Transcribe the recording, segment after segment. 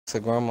to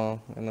grandma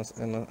in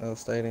the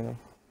stadium.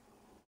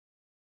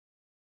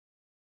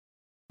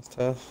 It's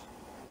tough.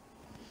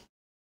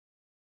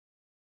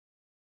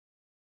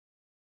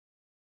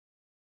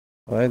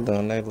 Oh, they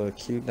doing they little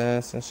cute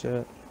dance and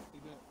shit.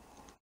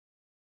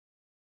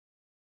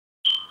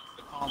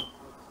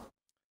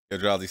 Yo,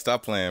 Drowsy,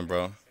 stop playing,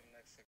 bro.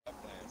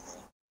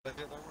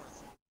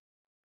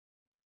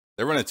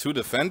 They're running 2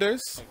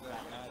 defenders?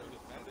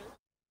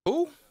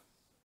 Who?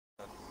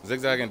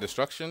 Zigzag and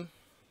Destruction?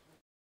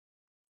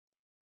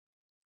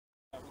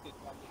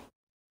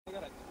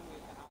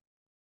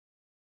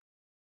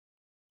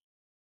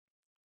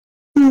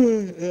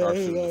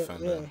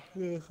 Defender.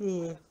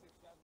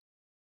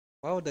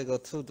 Why would they go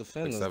 2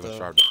 defenders 6'7" though?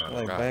 sharp defender.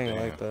 Like God bang damn.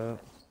 like that.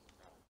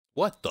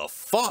 What the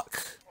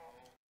fuck?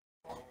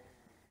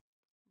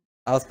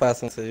 I was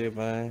passing to you,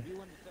 man.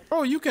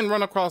 Bro, you can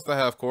run across the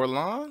half-court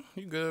line.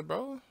 You good,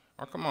 bro?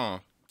 Oh, come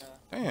on.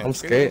 Damn, I'm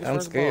scared. I'm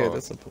scared.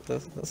 That's a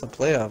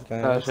playoff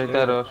game. Shake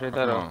that off. Shake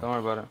that off. Don't worry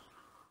about it.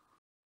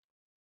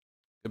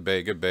 Good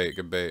bait. Good bait.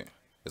 Good bait.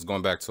 It's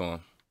going back to him.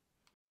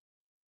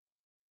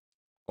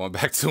 Going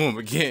back to him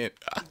again.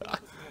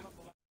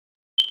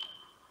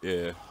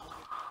 Yeah.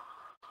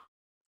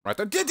 Right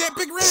there. Did that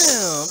big rim.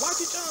 Why'd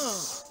you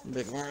jump?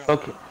 Big rim.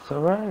 Okay. It's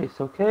alright. It's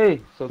okay.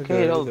 It's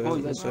okay. That was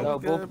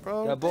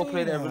Bro. that both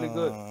played that really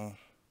good.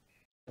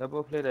 That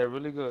both played that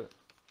really good.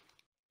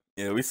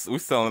 Yeah, we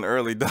selling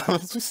early,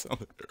 Dollars. We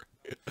selling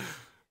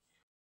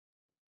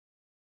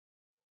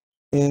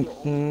early.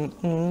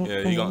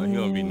 Yeah, he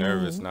gonna be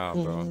nervous now,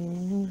 bro.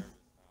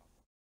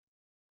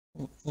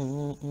 He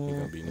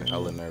gonna be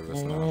hella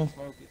nervous now.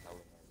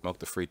 Smoke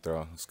the free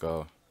throw. Let's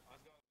go.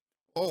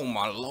 Oh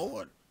my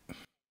lord.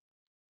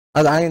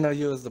 I didn't know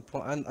you was the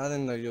point. I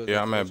didn't know you was.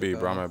 Yeah, I'm at B,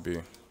 bro. I'm at B.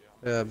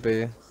 Yeah,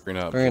 B. Bring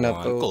up,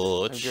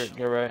 coach.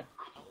 Get right.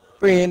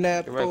 Bring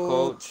that, Get right,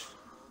 coach.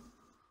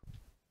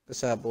 Good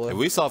shot, boy. If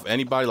we saw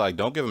anybody, like,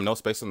 don't give him no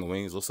space on the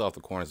wings. We'll off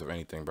the corners of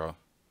anything, bro. All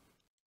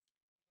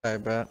right,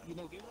 bro.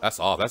 That's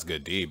all. That's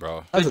good D,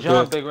 bro. That's good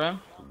jump, Big Ram.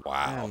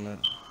 Wow.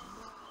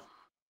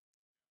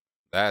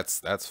 That's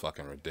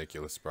fucking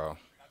ridiculous, bro.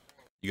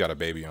 You got a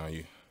baby on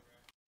you.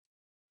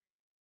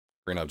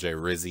 Bring up Jay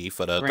Rizzy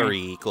for the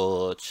 3,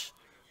 coach.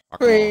 Oh,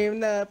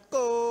 Bring up,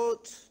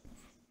 coach.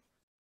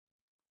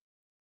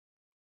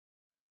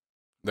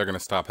 They're gonna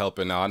stop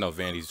helping now. I know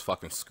Vandy's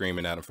fucking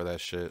screaming at him for that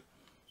shit.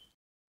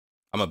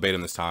 I'm gonna bait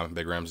him this time,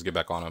 Big Ram. Just get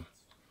back on him.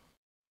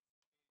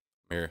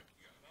 Here.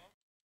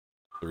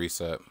 The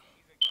reset.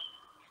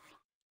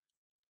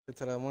 Get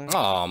to that one.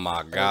 Oh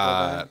my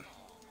god.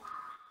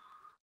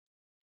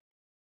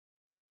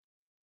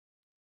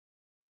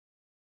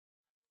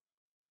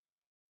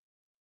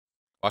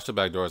 Watch the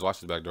back doors.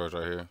 Watch the back doors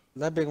right here.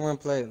 Let Big Rim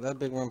play. Let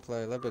Big Rim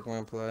play. Let Big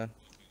Rim play.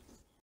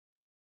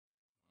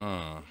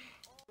 Come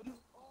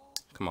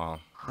on.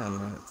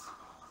 I'm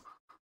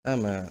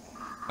at.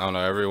 I don't know.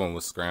 Everyone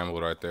was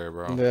scrambled right there,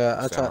 bro. Yeah,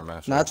 I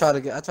tried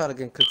to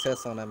get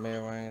contest on that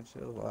mid range.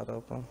 It was wide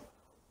open.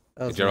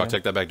 Did Gerald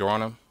take that back door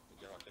on him?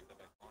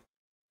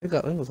 It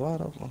was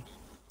wide open.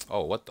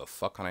 Oh, what the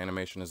fuck kind of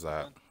animation is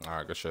that? All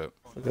right, good shit.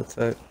 It's a good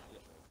take.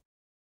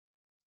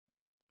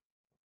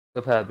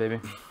 Good pad, baby.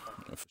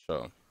 Yeah, for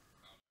sure.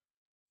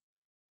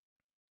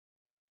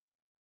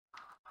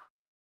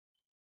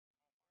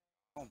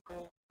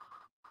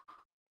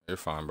 You're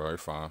fine, bro. You're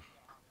fine.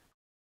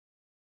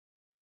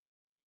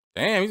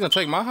 Damn, he's gonna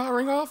take my hot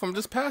ring off? I'm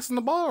just passing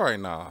the ball right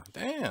now.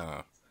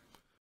 Damn.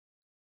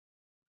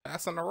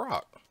 Passing the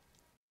rock.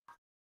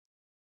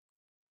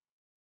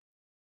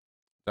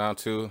 Down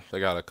 2. They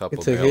got a couple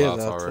bailouts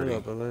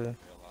already.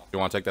 You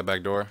want to take that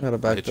back door?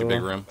 Hit your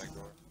big rim. Good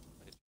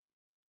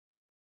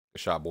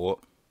shot, boy.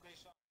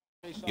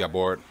 You got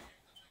bored.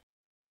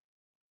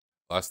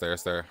 Oh, that's there.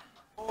 It's there.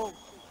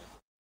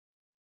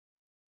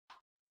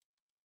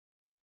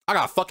 I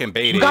got fucking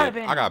baited.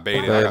 I got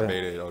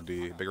baited. OD.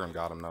 Big rim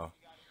got him though.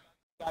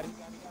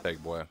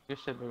 Take, boy. Good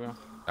shit, Big Ram.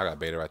 I got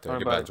baited right there.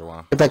 Get back,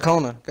 Jawan. Get that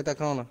corner. Get that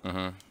corner.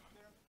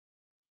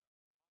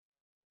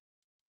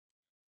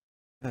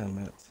 Damn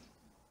it.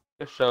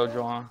 Good show,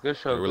 Jawan. Good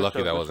show. We were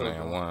lucky that wasn't an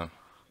N1.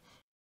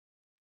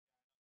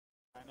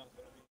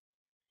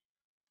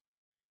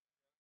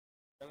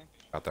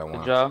 Got that one.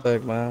 Good job.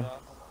 Thank, man.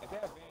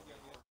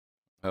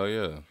 Hell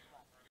yeah.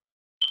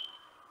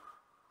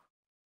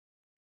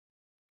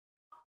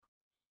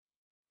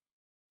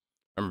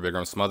 Remember, Big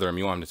Rim, smother him.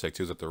 You want him to take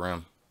 2s at the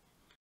rim.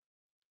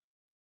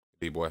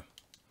 D, boy.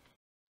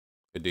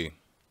 Good D.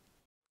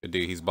 Good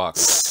D. He's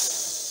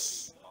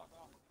boxed.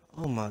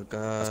 Oh my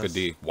god. That's good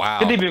D. Wow.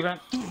 Good D, Big Ram.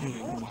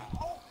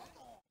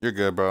 You're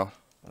good, bro.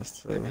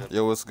 That's true.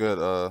 Yo, what's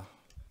good,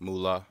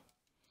 Moolah?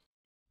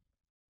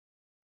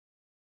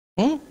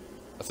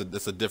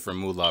 It's a different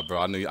Moolah, bro.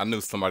 I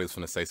knew somebody was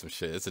gonna say some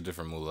shit. It's a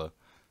different Moolah.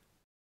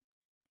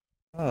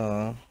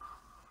 Oh.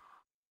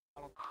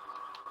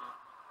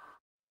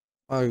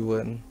 Oh, you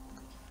wouldn't.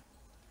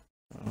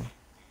 Oh.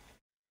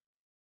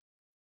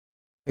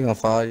 He gonna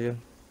foul you.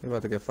 You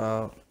about to get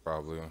fouled.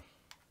 Probably.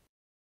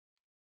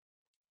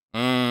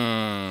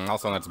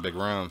 Also, that's a big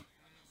rim.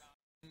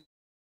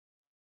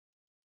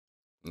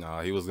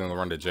 Nah, he was gonna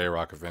run to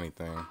J-Rock if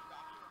anything.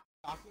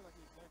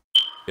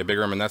 Yeah, Big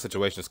Rim in that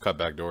situation is cut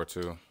back door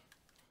too.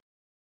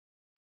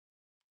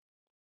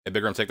 Hey,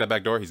 Big Rim, take that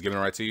back door. He's giving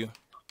it right to you.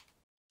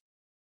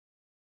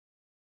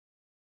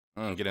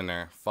 Get in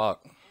there.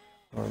 Fuck.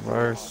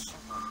 Reverse.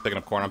 Picking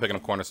up corner. I'm picking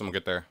up corner. Someone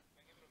get there.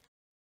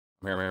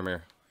 I'm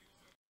here.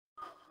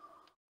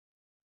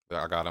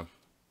 Yeah, I got him.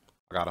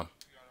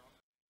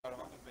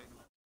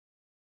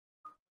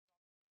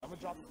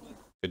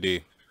 Good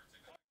D.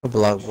 A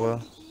block, boy.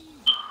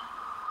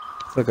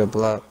 Look at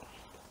block.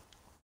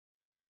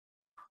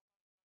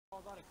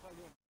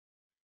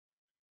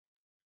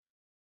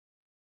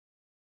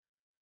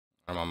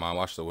 On my mind,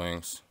 watch the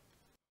wings.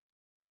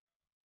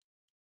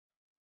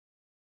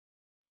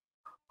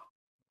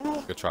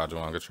 Good try,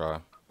 Juwan. Good try.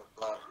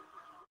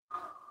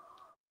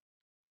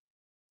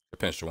 Good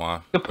pinch,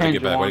 Juwan. Good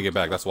pinch, Way Juwan. to get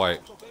back. That's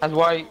white. That's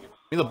white.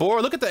 Need the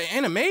board. Look at the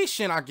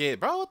animation I get,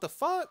 bro. What the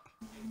fuck?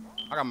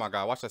 I got my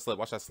guy. Watch that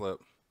slip.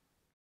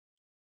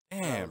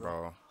 Damn,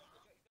 bro.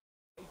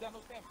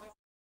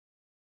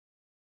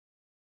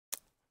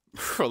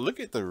 Bro, look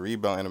at the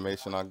rebound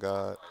animation I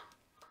got.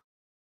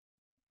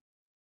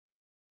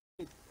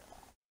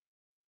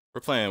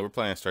 We're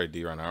playing straight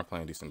D right now. We're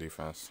playing decent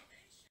defense.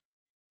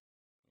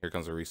 Here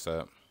comes a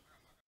reset.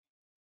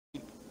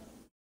 It's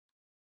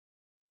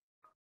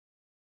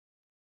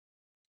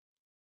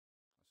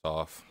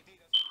off.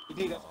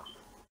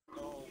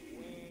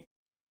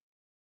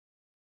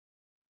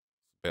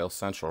 Bale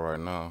Central right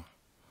now.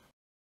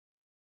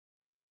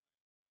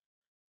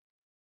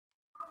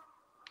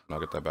 I'll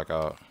get that back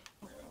out.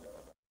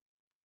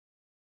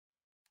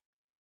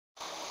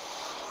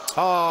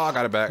 Oh, I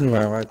got it back.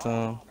 Right to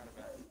him.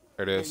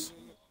 There it is.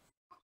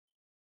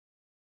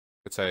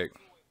 Good take.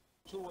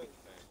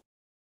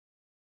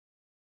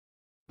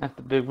 That's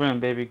the big rim,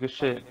 baby. Good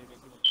shit.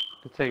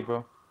 Good take,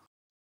 bro.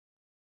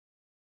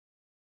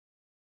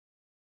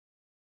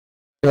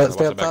 Watch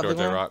the back door,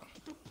 J-Rock.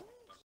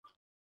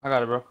 I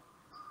got it, bro.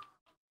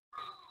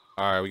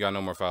 All right, we got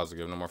no more fouls to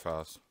give. No more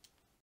fouls.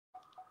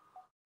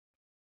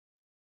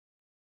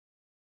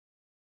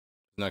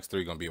 Next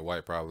three gonna be a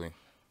white probably.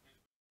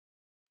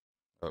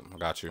 Oh, I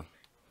got you.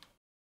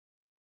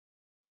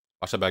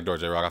 Watch that back door,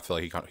 J-Rock. I feel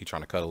like he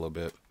trying to cut a little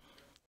bit.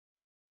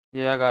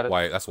 Yeah, I got it.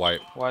 White. That's white.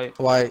 White.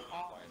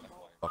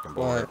 Fucking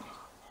board.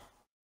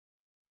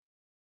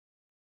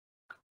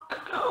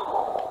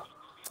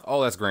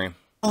 Oh, that's green.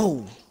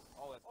 Oh.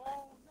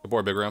 Good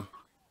board, Big Rim.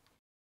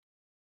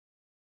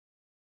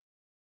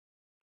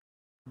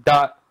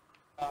 Dot.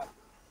 Come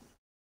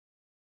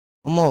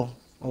on.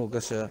 Oh,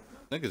 good shot.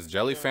 Niggas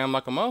jelly fam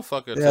like a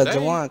motherfucker Yeah, today.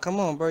 Jawan, come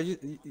on, bro.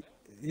 You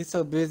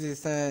so busy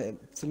saying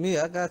to me,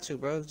 I got you,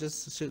 bro.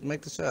 Just shoot,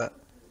 make the shot.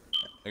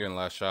 Nigga in the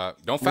last shot.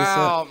 Don't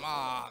foul.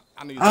 I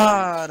need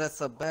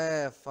that's a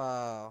bad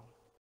foul.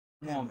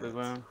 Come on, big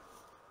man.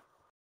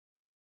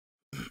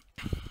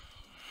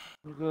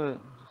 You good.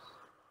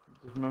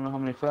 Just remember how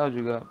many fouls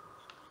you got.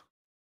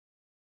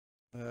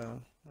 Yeah,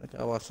 I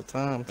gotta watch the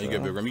time. You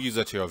good, Big Rim. You use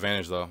that to your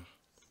advantage, though.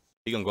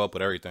 He gonna go up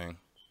with everything.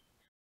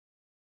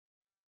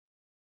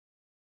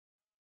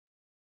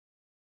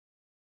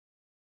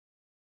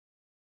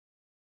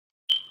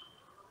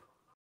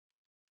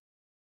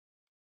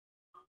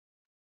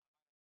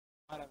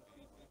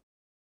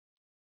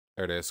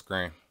 There it is,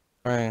 screen.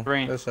 Green.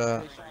 Green. Good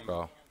shot.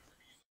 Go.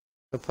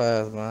 Good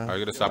pass, man. All right,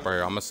 you gotta stop right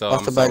here. I'm gonna sell. Watch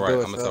I'm the gonna sell back right.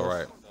 door, I'm gonna sell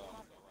fellas. right.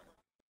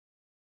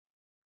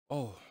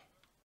 Oh.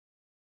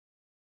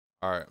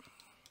 All right.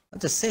 I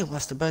just said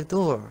watch the back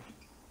door.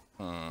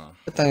 Hmm.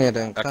 Good thing it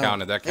didn't That count.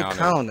 counted. That counted. It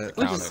counted. It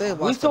We counted. just said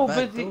We watch the so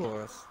back busy.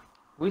 doors.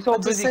 We so I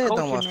just busy said don't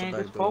coaching, watch the man.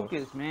 back Just door.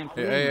 focus, man. Hey,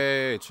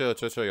 Please. hey,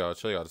 chill, y'all.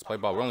 Just play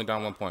ball. We're only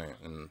down 1 point,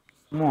 and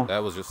Come on. that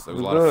was just there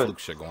was a We lot of good. fluke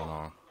shit going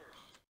on.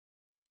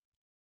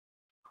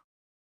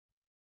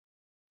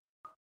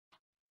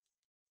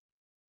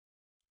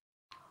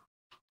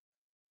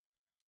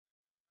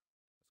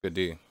 Good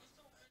D.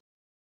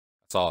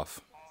 It's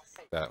off.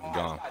 That I'm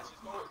gone.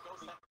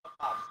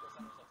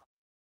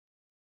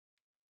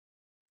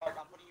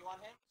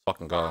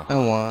 Fucking go.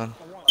 And one.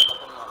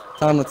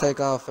 Time to take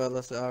off,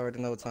 fellas. I already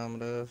know what time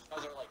it is.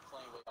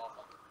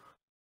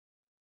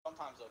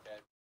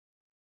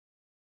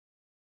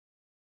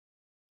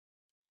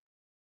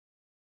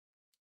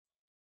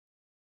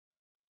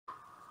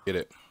 Get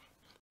it.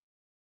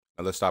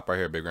 Now let's stop right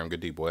here, Big Rim.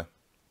 Good D, boy.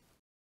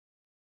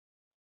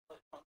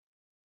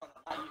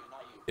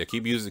 Yeah,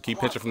 keep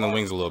pitching from the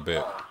wings a little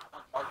bit.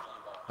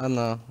 I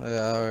know. Yeah,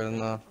 I already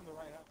know.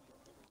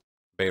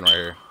 Baiting right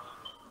here.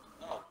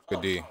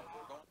 Good D.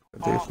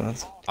 Good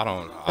defense. I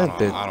don't That get bitch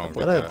that. I don't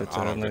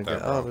get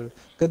that, all bro. the-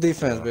 Good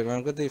defense, Yeah. Big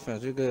Ram. Good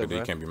defense. You good, Good D,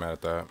 bro. can't be mad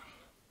at that.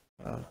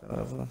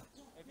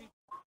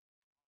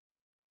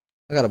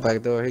 I got a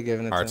back door. He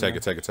giving it All right, to take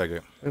me.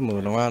 it. We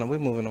moving around. We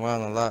moving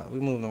around a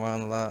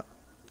lot.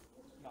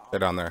 Stay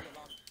down there.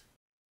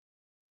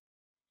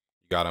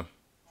 You got him.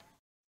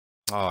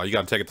 Oh, you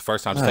got to take it the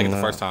first time. Just I take it the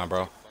know. first time,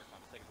 bro.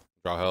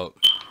 Draw help.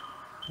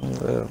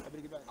 Yeah.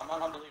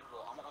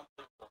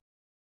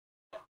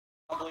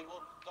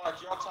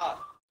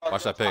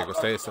 Watch that pick.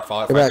 Stay,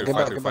 follow, Get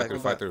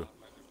fight back. through.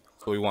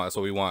 That's what we want. That's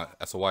what we want.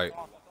 That's a white.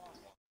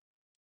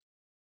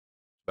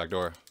 Back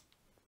door.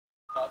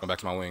 Going back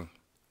to my wing.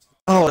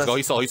 Oh, Let's go.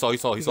 He sold.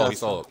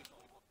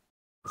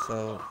 So.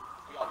 All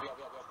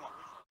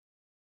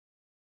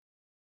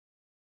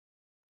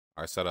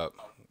right, set up.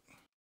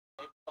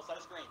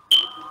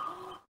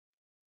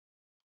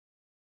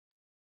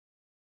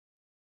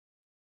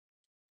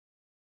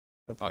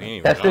 Oh, he ain't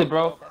even That's jump. it,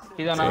 bro.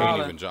 He's on the He ain't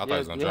island. even jump. I thought he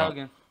was gonna jump.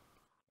 Hugging.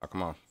 Oh,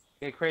 come on.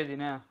 Get crazy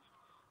now.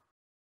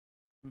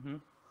 Give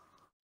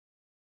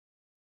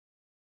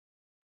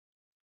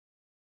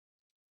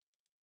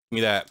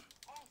me that.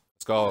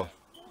 Let's go.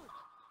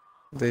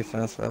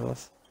 Defense,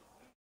 fellas.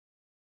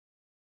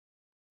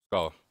 Let's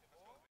go.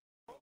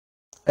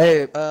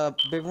 Hey,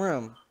 Big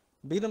Rim,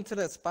 beat him to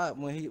that spot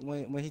when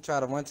he tried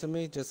to run to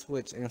me. Just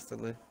switch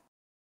instantly.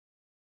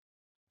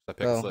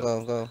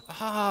 Go.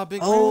 Ah,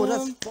 Big Oh, Rim.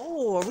 that's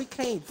 4. We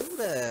can't do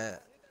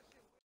that.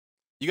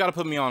 You gotta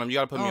put me on him. You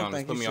gotta put me on him.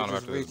 Just Put me on him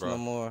after this, bro. No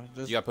more.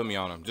 You gotta put me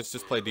on him. Just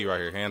play D right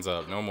here. Hands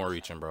up. No more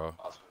reaching, bro.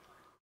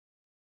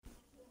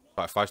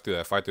 Fight through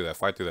that. Fight through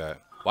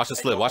that. Watch the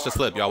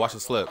slip. Y'all. Watch the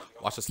slip.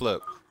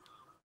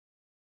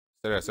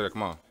 Stay there.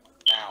 Come on.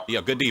 Yeah,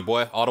 good D,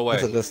 boy. All the way.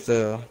 That's a good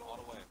steal.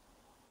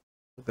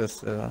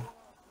 All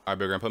right,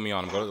 Big Rim, put me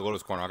on him. Go to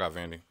this corner. I got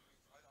Vandy.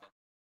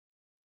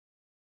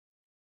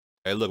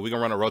 Hey, look, we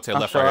gonna run a rotate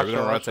left right here.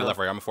 We're gonna rotate left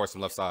right here. I'm gonna force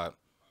him left side.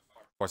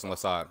 Run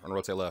a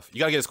rotate left. You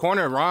gotta get his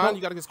corner, Ron.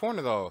 You gotta get his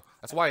corner though.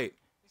 That's white.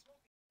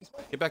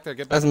 Get back there.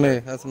 That's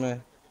me.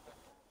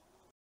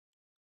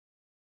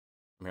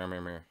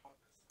 I'm here.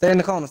 Stay in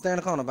the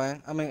corner,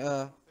 bang. I mean,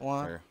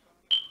 Juan. Here.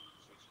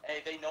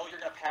 Hey, they know you're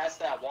gonna pass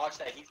that. Watch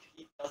that. He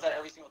does that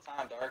every single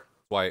time, Dark.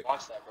 White.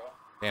 Watch that, bro.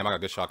 Damn, I got a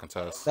good shot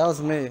contest. That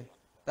was me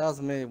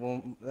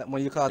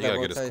when you called that rotation. You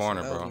gotta get his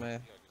corner, that bro. was me.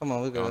 Come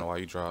on, we I good. don't know why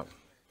you dropped.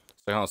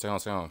 Stay home.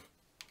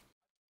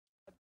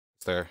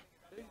 It's there.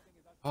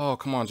 Oh,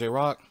 come on,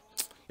 J-Rock.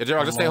 Yeah,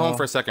 J-Rock, just stay home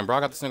for a second, bro. I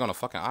got this thing on a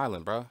fucking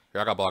island, bro.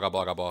 Here, I got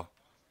ball.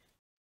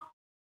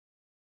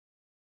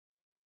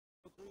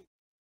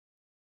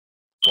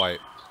 White.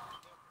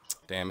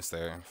 Damn, it's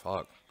there.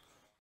 Fuck.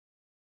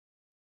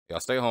 Yeah,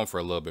 stay home for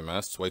a little bit, man.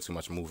 That's way too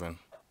much moving.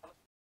 I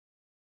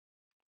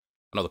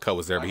know the cut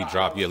was there, but he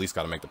dropped. You at least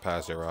got to make the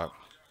pass, J-Rock.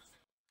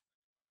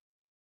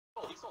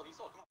 He sold.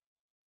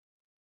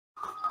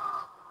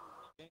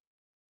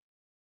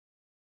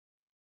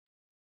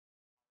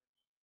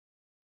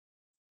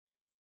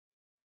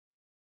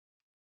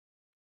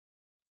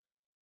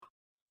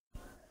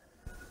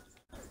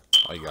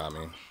 Oh, you got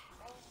me.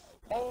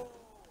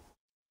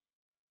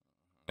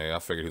 Yeah, I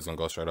figured he was going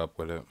to go straight up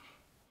with it.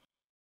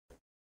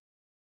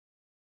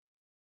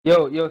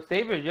 Yo,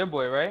 Saber's your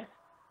boy, right?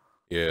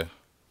 Yeah.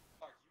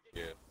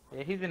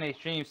 Yeah, he's in a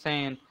stream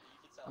saying,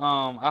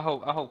 I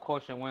hope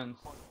Caution wins.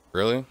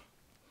 Really?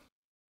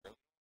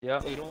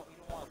 Yeah.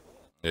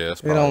 Yeah,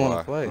 that's You don't probably wanna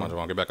why. play. Come on,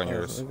 Javon, get back on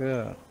yours.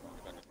 Yeah.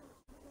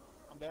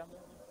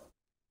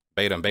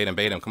 Bait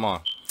him. Come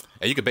on.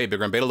 Hey, you could bait Big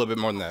Rim. Bait a little bit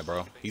more than that,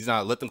 bro. He's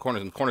not, let them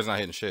corners, the corner's not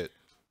hitting shit.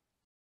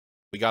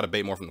 We got to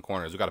bait more from the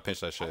corners. We got to pinch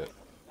that shit.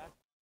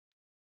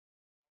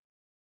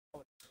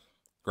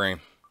 Green.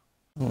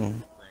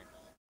 Green.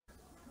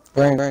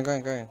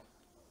 Good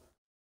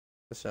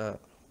shot.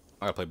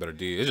 I gotta play better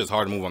D. It's just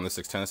hard to move on this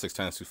 6'10".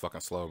 6'10" is too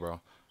fucking slow, bro.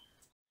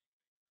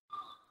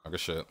 Oh, good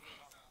shit.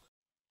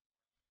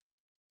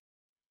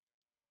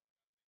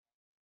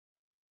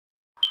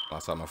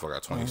 Last time I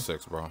got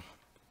 26, bro.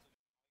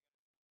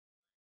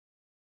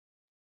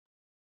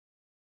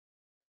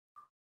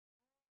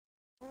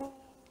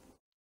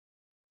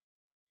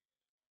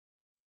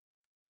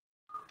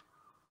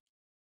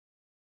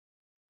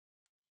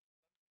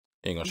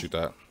 He ain't gonna shoot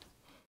that.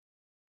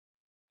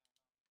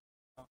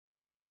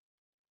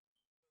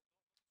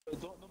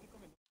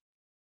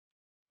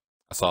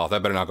 I saw.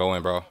 That better not go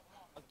in, bro.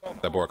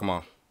 That board, come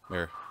on.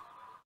 Here.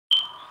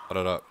 Put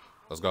it up.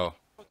 Let's go.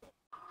 I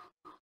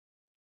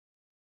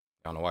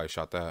don't know why he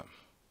shot that.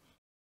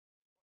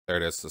 There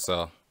it is, the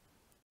cell.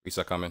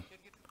 Reset coming.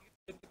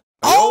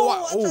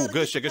 Oh,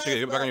 good shit. Get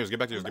back on yours. Get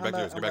back to yours.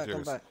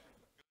 Get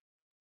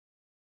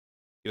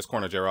this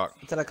corner, J-Rock.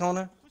 To that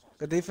corner.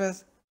 Good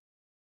defense.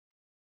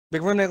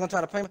 Big Rim, they're gonna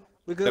try to play me.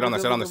 We good. Sit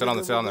on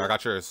there. I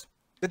got yours.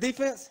 Good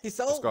defense. He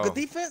sold. Let's go. Good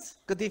defense.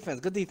 You got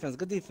 3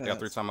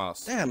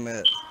 timeouts. Damn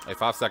it. Hey,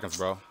 5 seconds,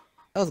 bro.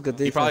 That was good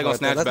defense. He probably gonna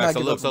snatch Let's back. not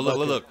give So up the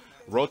look. bucket.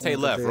 Rotate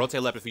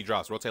left if he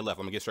drops. Rotate left.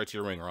 I'm gonna get straight to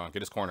your ring, Ron.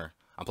 Get his corner.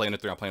 I'm playing the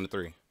 3.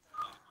 Why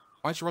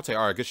don't you rotate?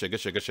 All right, good shit.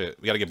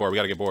 We gotta get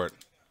bored.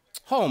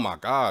 Oh my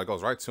God, it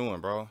goes right to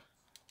him, bro.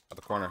 At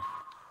the corner.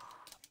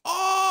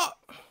 Oh,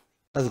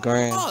 That's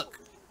green. fuck.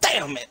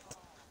 Damn it.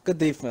 Good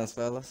defense,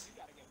 fellas.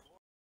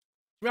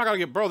 I mean, I gotta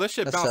get, bro. This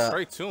shit That's bounced shot.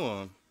 straight to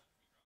him.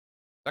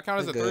 That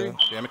count as a Good.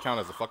 3? Yeah, it count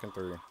as a fucking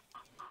 3.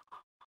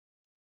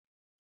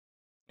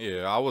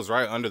 Yeah, I was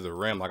right under the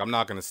rim. Like, I'm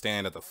not gonna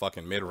stand at the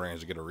fucking mid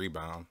range to get a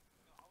rebound.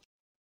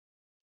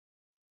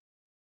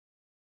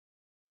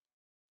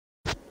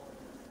 Yeah,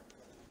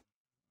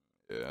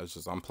 it's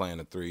just I'm playing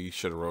the 3. You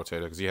should have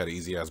rotated because he had an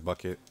easy ass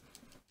bucket.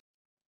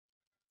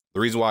 The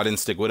reason why I didn't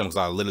stick with him is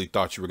I literally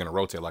thought you were gonna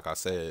rotate, like I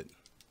said.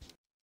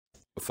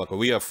 fuck.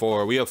 We have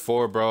 4. We have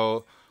 4,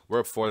 bro. We're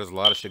up 4. There's a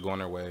lot of shit going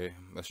their way.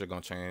 That shit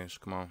gonna change.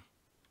 Come on.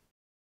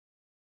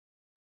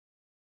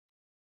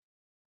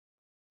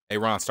 Hey,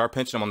 Ron, start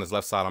pinching him on this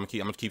left side. I'm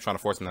gonna keep trying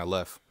to force him that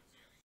left.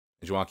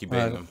 And you want to keep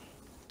baiting him.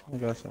 I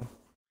got you.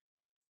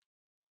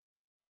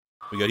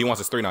 We good. He wants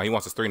his 3 now. He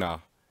wants his 3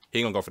 now. He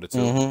ain't gonna go for the 2.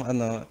 I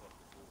know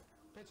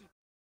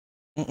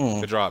it.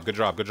 Good drop. Good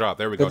drop. Good drop.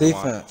 There we go. Good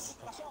defense.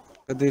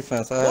 Good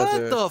defense.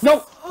 What the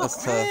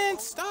fuck, man?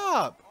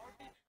 Stop.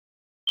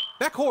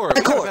 Backcourt.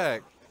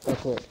 Back.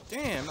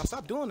 Damn. Now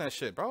stop doing that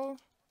shit, bro.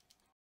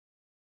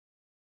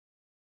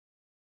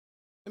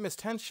 They missed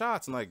 10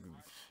 shots and like.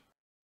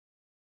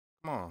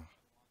 Come on.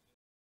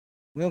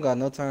 We don't got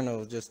no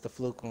turnovers, just the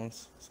fluke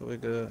ones, so we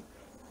good.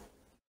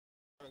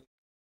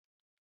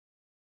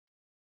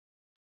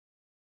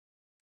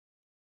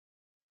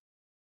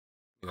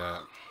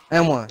 Yeah.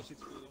 And 1.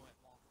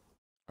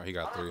 Oh, he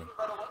got 3.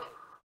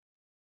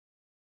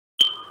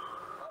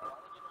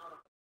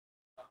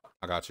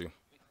 I got you.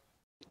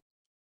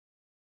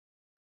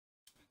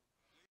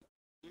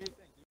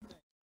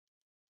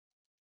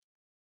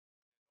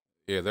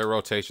 Yeah, their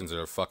rotations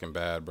are fucking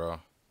bad, bro.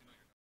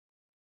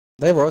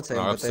 They rotate,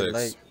 No, but up they 6.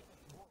 late.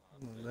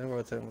 They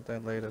rotate, but they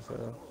late as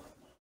hell.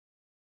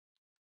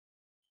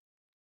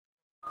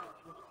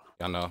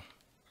 I know.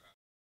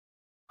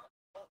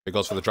 He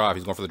goes for the drive.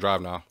 He's going for the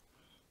drive now.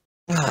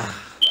 Going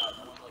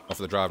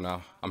for the drive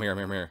now. I'm here.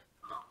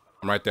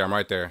 I'm right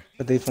there.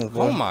 Good defense,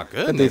 boy. Oh my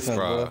Good goodness, defense,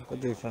 bro. boy.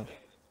 Good defense.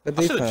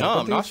 I should have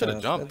jumped. No, I should have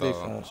Good jumped though.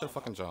 defense. I should have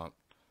fucking jumped.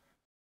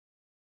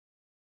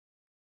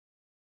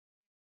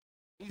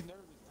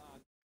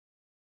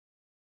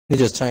 He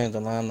just changed the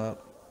lineup.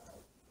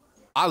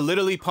 I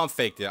literally pump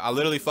faked it. I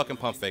literally fucking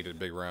pump faked it,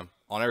 Big Rim.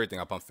 On everything,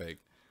 I pump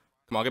faked.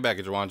 Come on, get back,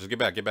 Juwan. Just get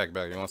back. You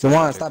want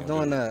Juwan, stop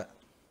doing that.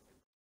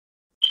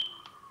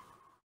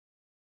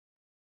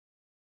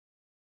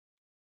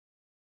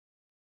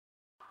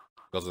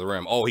 Goes to the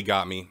rim. Oh, he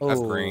got me. That's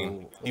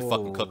green. He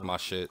fucking cooked my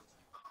shit.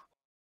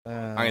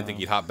 I didn't think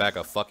he'd hop back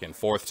a fucking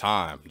 4th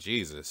time.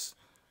 Jesus.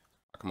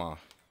 Come on.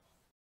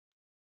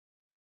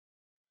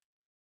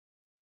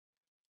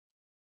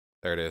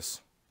 There it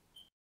is.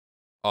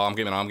 Oh, I'm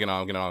getting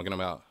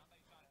him out.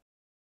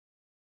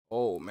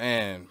 Oh,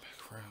 man.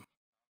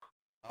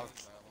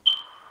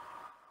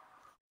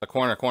 The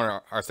corner.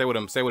 All right, stay with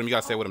him. You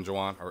gotta stay with him,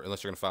 Juwan. Or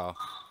unless you're gonna foul. All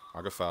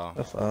right, good foul.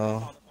 Good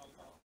foul.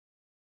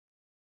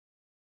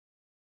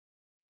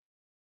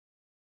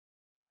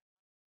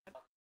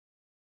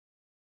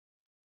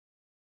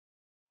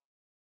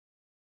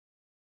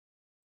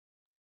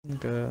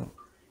 Good.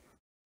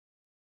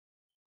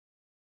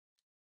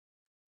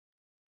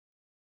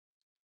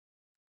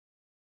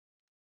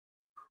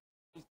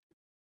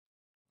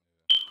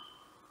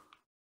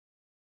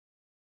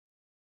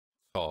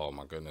 Oh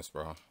my goodness,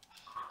 bro.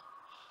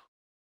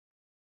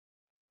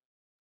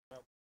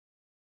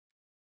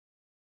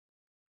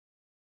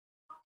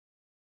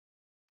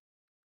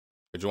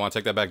 Did you want to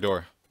take that back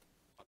door?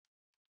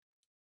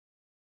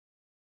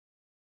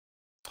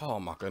 Oh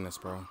my goodness,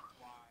 bro.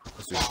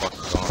 This dude's fucking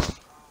gone.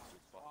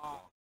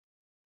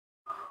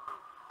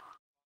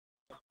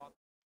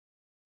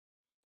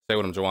 Stay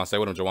with him, Juwan. Stay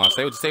with him.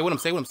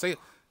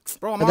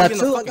 Bro, I'm already in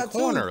the fucking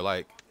corner.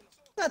 Like,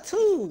 I got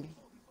 2.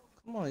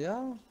 Come on,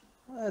 y'all.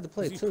 I had to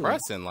play 2.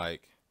 Pressing,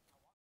 like.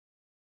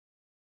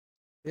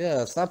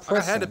 Yeah, stop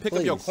pressing. I had to pick please.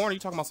 up your corner. You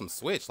talking about some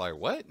switch? Like,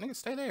 what? Nigga,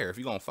 stay there if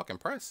you gonna fucking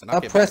press.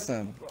 Stop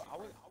pressing.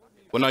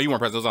 Well, no, you weren't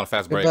pressing. It was on a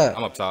fast break.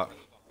 I'm up top.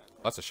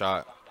 That's a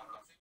shot.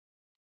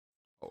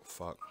 Oh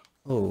fuck.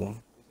 Oh.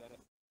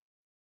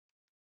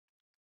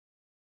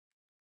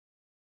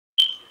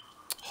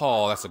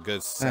 Oh, that's a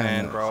good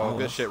send, bro.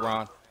 Good shit,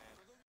 Ron.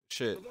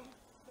 Shit.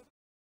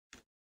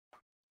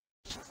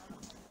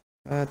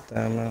 God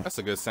damn it. That's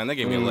a good send. They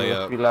gave me a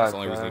layup. That's the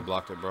only reason he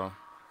blocked it, bro.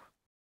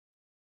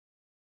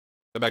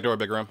 The back door,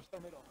 Big Rim.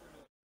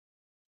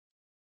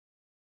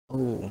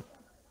 Oh.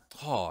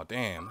 Oh,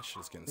 damn. This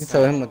shit's getting You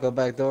tell him to go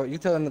back door. You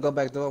tell him to go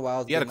back door while I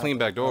was. He had a clean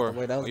back door.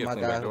 Wait, that was my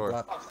guy who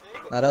blocked.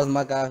 Nah, that was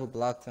my guy who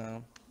blocked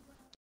him.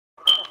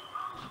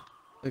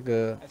 We're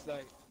good.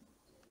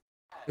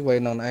 He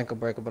waiting on the ankle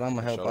breaker, but I'm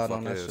gonna help out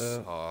on that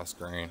shit. Oh, that's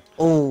green.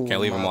 Oh, can't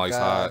leave him while he's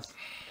hot.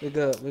 We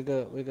good.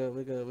 Yeah,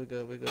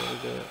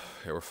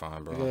 we're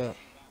fine, bro.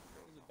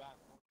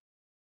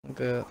 We're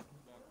good.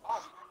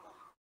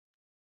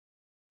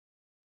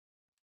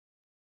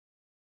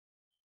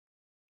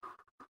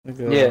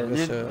 Yeah,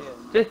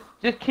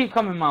 just keep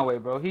coming my way,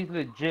 bro. He's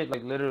legit,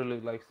 like literally,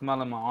 like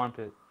smelling my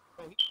armpit.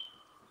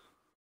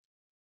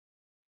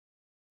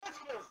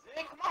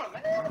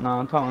 No,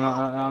 I'm talking. No,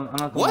 I'm not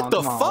talking. What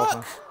the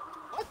fuck?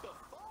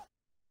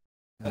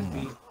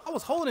 I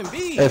was holding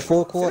B. Hey,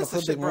 full quarter.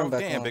 Put Big Rim back.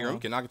 Damn, Big Rim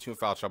cannot get you in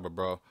foul trouble,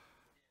 bro.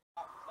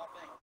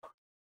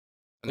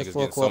 Niggas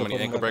getting so many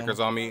ankle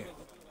breakers on me.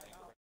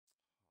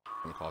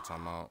 Let me call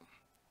timeout.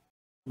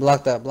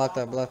 Block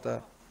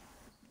that.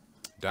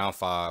 Down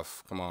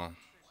 5. Come on.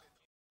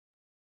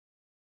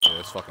 Yeah,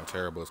 it's fucking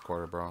terrible this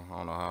quarter, bro. I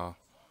don't know how.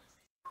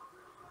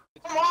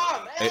 Come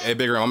on, man. Hey,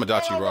 Big Rim, I'm gonna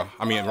dot you, bro.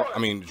 I mean,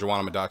 Juwan,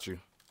 I'm gonna dot you.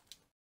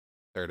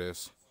 There it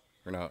is.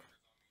 You're not.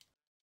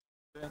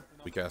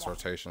 Weak ass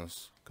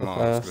rotations. Come on,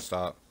 Okay. let's get a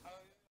stop.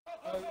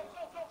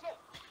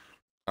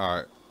 All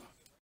right.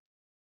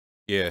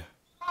 Yeah.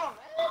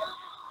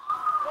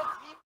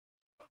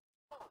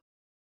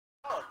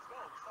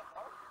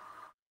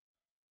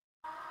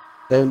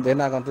 They're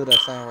not gonna do that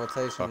same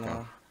rotation Okay.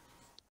 now.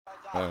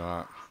 They're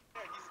not.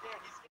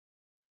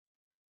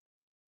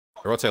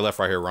 Rotate left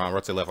right here, Ron.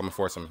 Rotate left. I'm gonna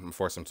force him. I'm gonna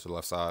force him to the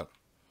left side.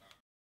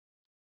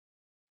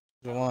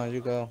 Juwan,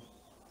 you go.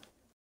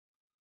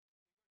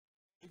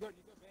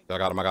 I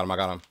got him. I got him. I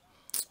got him.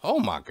 Oh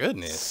my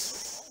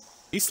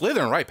goodness. He's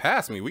slithering right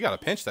past me. We gotta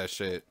pinch that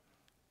shit.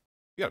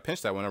 We gotta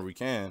pinch that whenever we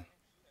can.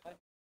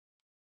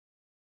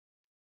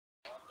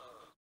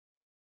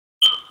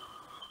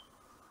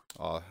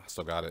 Oh, I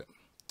still got it.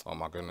 Oh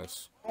my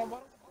goodness. Good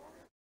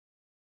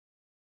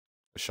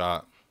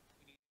shot.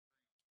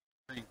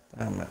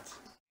 Damn it.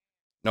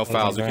 No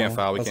fouls. We can't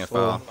foul. We can't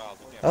foul.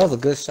 That was a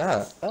good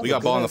shot. We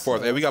got ball in the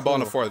fourth. Hey, we got ball in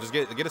the fourth. Just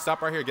get a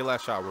stop right here. Get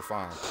last shot. We're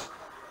fine.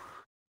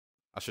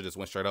 I should just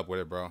went straight up with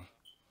it, bro.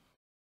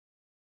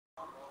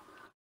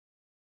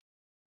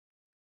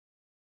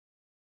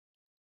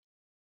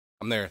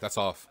 I'm there. That's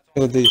off.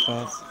 Good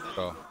defense.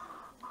 Go.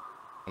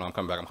 No, I'm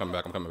coming back. I'm coming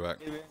back. I'm coming back.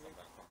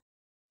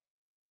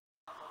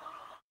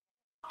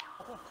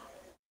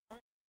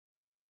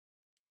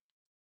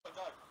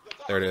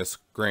 There it is.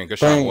 Green. Good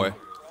shot, boy.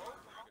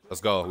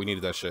 Let's go. We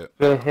needed that shit.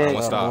 Good hit.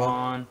 One stop.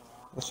 On.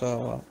 What's up?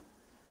 Oh,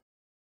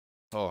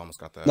 I almost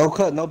got that. No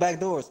cut, no back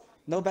doors.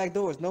 No back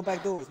doors, no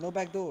back doors, no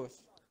back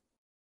doors.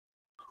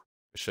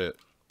 Shit.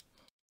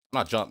 I'm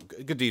not jump.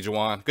 Good D,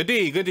 Juwan. Good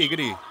D, good D, good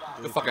D.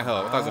 Good fucking hell.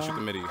 I thought I was gonna shoot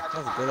the midi. That's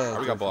a good ass.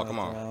 We got ball. Come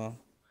on.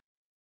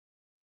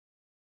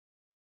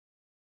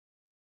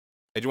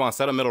 Hey, Juwan,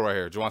 set a middle right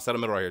here. Juwan, set a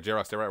middle right here.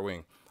 J-Rock, stay right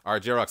wing. All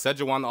right, J-Rock, set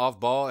Juwan the off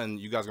ball, and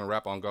you guys gonna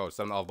wrap on go.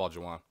 Set him the off ball,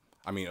 Juwan.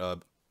 I mean,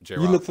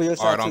 J-Rock. You look for your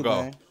shot. All right, on too,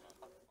 go. man.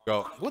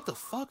 Go. What the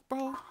fuck,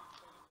 bro?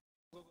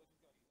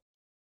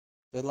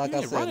 Just like You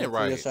I ain't said, running look for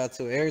your right. shot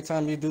too. Every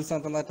time you do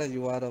something like that,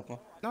 you wide open.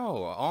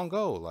 No, on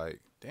go. Like,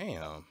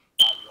 damn.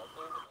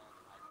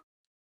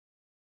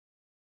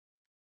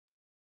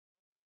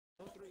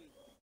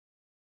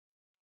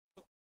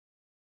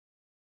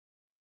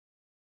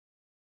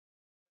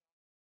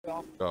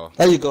 Go.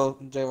 There you go,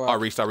 J-Rock. I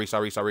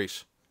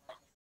reached.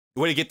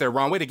 Way to get there,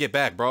 Ron. Way to get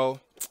back, bro.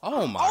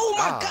 Oh my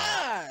god.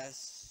 Gosh.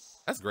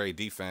 That's great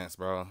defense,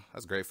 bro.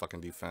 That's great fucking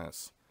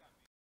defense.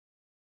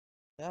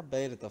 I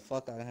baited the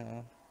fuck out of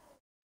him.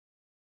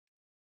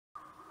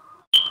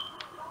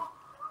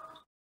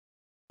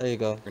 There you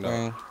go. You know.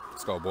 Green.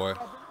 Let's go, boy.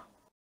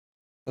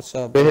 What's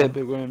up, Big bro? hit,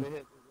 big rim.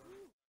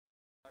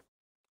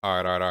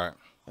 All right.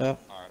 Yeah.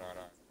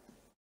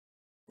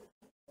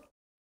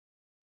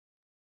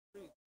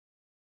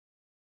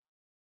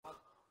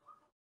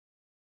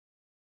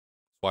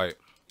 White.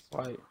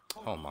 White.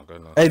 Oh my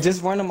goodness. Hey,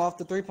 just run them off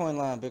the 3-point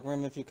line, Big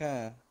Rim, if you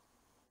can.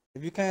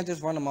 If you can,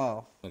 just run them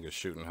off. Nigga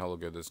shooting hella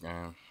good this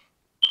game.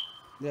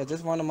 Yeah,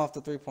 just run them off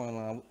the 3-point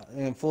line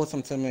and force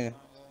them to me.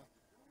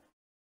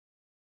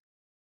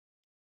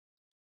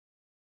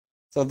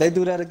 So if they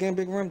do that again,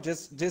 Big Rim,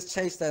 just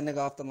chase that nigga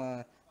off the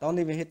line. Don't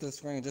even hit the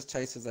screen. Just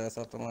chase his ass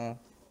off the line.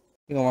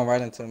 He gonna run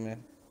right into me.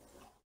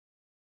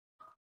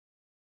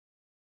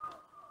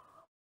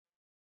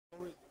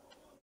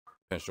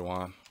 Pinch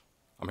Juwan.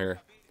 I'm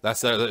here.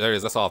 That's there it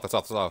is. That's off. Oh, I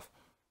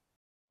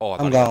thought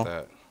I'm he got gone.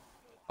 that.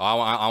 Oh,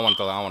 I want to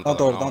throw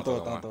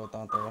that.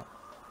 Don't throw it.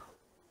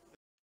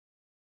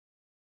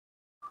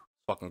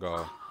 Fucking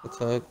go. It's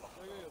hook.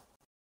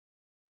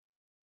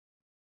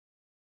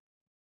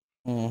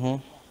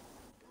 Mm-hmm.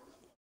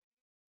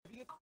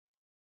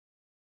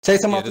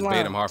 Chase him Yeah, off the just bait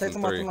line. him hard Chase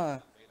from him off the three.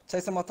 line.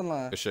 Chase him off the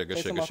line. Good shit.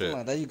 Chase him off the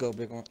line. There you go,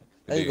 Big Rim.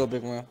 There you D. go,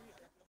 Big Rim.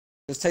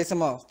 Just chase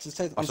him off. Just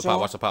chase. Watch the pot.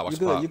 Watch the pot. Watch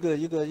the pot. You good.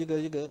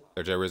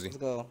 There, Jay Rizzy. Let's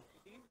go.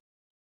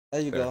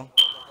 There you There. go.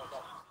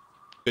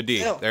 Good D.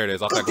 Yo, There it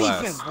is. Off good that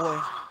glass. defense,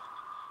 boy.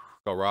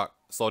 Go, Rock.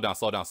 Slow down,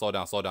 J Rock.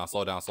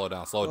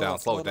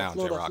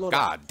 down.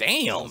 God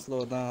damn.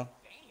 Slow it down.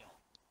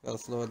 Gotta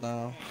slow it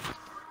down.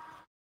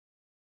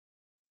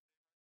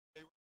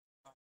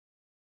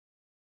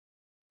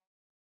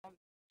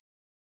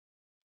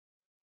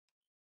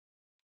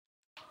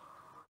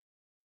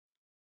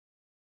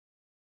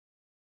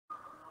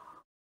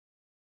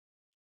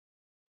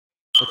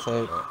 Let's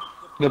take.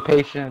 Good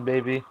patience,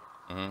 baby.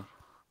 Mm-hmm.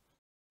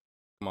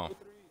 Come on.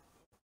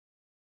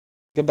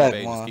 Get back,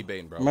 Bait, just Juan. keep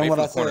baiting, bro. Remember Bait what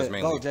from I the corners said.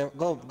 mainly. Go. There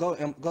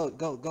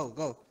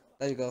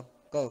you go.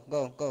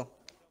 Go.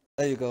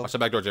 There you go. Watch the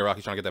back door, J Rock.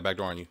 He's trying to get that back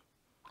door on you.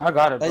 I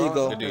got it, There bro. you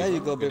go. Good D. There you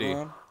go, Good Big D.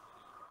 Rim.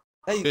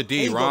 Good D,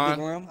 there you Ron. Go,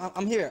 Big Rim.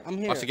 I'm here.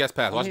 Watch the gas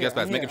pass.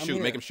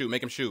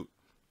 Make him shoot.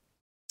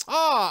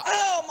 Ah!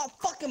 Oh, my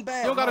fucking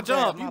bad. You don't gotta My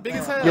jump. bad, You my big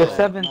bad, as my hell. You're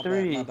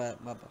bad,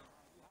 7'3".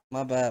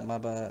 My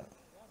bad.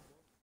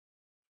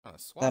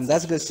 Swat Damn,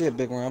 that's good shit,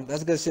 Big Rim.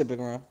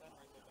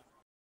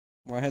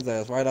 Run his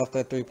ass right off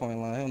that 3-point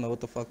line. He don't know what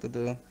the fuck to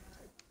do.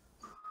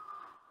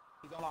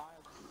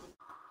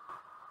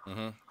 Mm-hmm.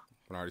 Can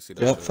already see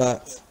that Yep, shit.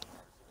 facts.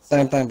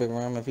 Same thing, Big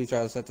Rim, if he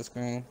tries to set the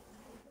screen.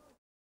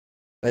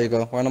 There you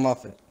go. Run him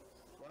off it.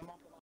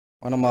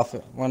 Run him off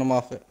it. Run him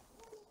off it.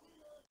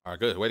 All right,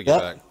 good. Way to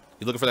get Yep. back.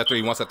 He's looking for that 3.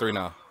 He wants that 3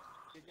 now.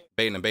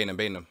 Baiting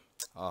him.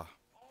 Ah.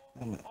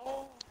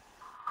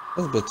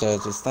 This bitch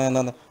ass just stand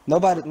on the.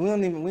 Nobody. We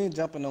ain't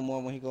jumping no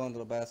more when he go under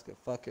the basket.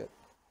 Fuck it.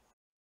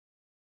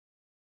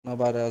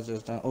 Nobody else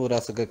just done. Oh,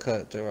 that's a good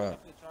cut, J-Rock.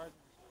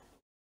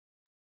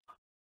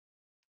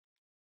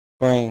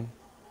 Green.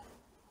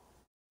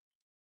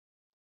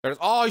 There's.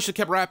 Oh, you should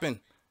have kept rapping.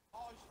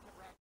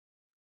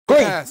 Good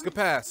Green. pass. Good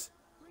pass.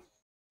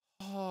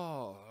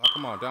 Oh,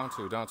 come on. Down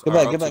 2. Down 2. Get All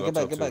back. right, Get up back. 2, Get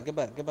back. up 2, Get back. up 2. Get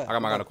back. Get back. I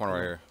got my guy in the corner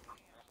right here.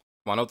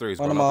 Come on, no threes,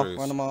 bro. Run him No off. threes.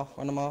 Run him off.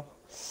 Run him off.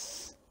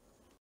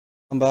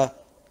 I'm back.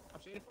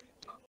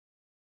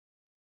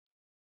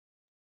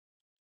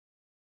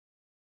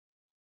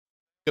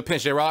 Good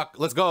pinch, J-Rock.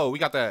 Let's go. We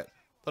got that.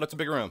 Throw it to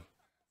big rim.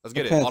 Let's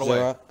get Good it all pinch, the way.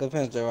 J-Rock. Good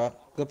pinch,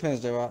 J-Rock. Good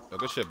pinch, J-Rock. Yo,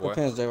 good shit, Good boy.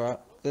 pinch,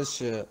 J-Rock. Good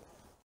shit.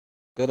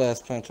 Good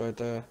ass pinch right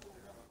there.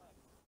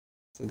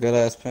 It's a good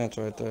ass pinch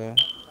right there.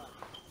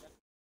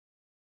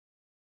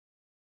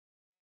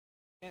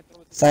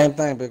 Same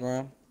thing, Big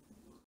Ram.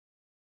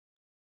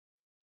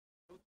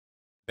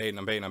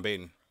 I'm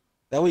baiting.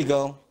 There we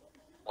go.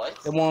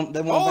 What? They want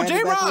Oh, Vandy back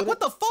J-Rock, with what it?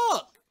 the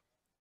fuck?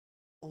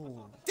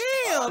 Ooh.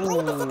 Damn, bro,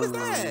 what the fuck is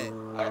that?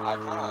 I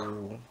kinda.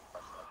 Ooh.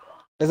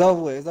 It's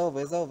over with.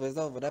 It's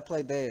over. That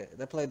play dead.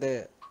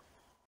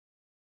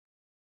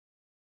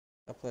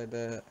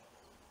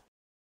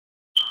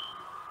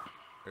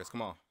 Yes,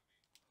 come on.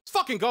 Let's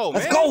fucking go,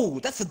 man. Let's go.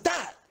 That's a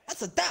dot.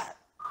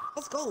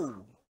 Let's go.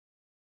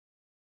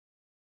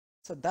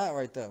 It's a dot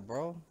right there,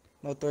 bro.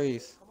 No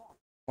threes.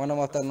 Run them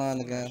off that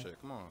line again. Shit,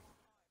 come on.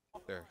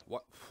 There.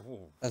 What?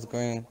 Ooh. That's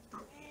green.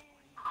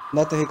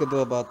 Nothing he could do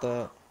about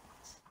that.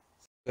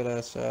 Good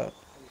ass shot.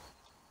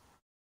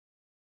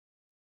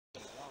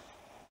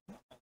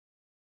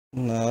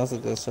 No, that's a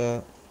good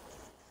shot.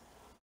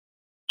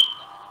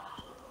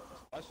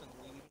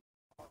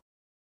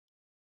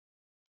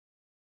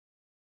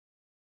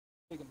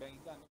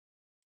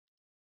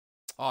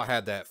 Oh, I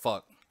had that.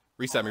 Fuck.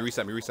 Reset me. Reset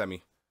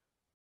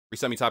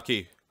me, top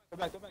key.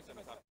 Let's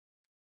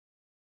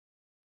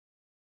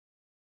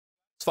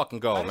fucking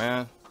go,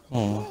 man.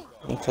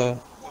 Okay.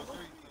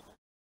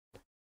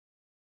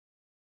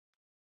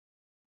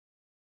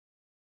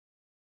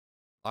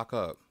 Lock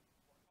up.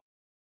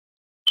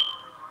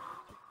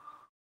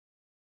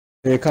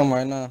 Here it come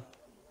right now.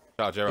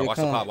 Shout out, Jared. Watch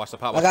the pop. Watch the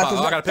pop. I got Oh,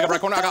 I gotta pick up right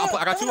corner. I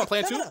got 2. I'm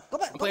playing 2. Go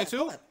back. I'm playing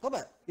 2. Go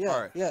back. Yeah.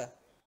 All right. Yeah.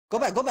 Go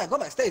back.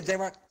 Stay,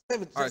 J-Rock. All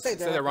right, stay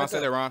there, Ron. Stay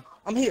there, Ron.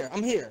 I'm here.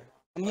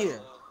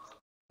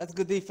 That's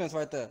good defense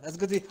right there. That's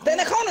good defense. Stay in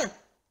the corner.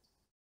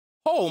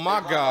 Oh my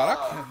God.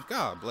 I can't.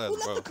 God bless, Who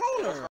left bro. the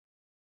corner?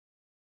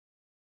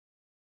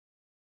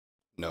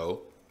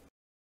 No.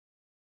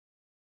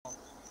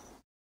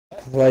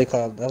 That's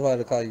why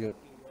they call you.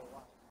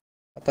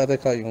 I thought they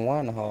call you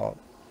Wine Hog.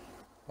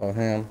 Or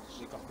him.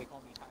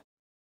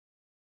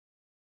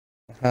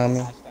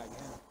 Hammy.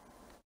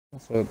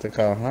 That's what they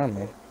call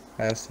Hammy.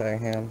 Hashtag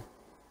him.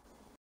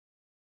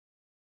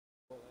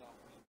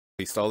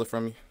 He stole it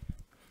from you.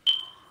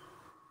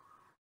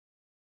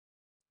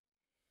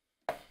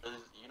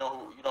 You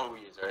know who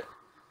he is, right?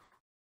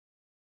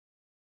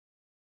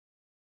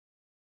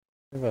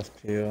 Give us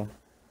Peel.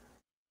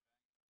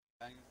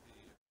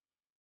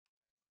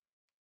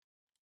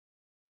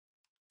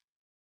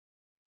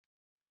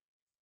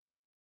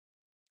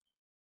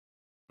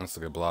 That's a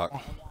good block.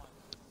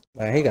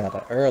 Man, he got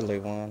an early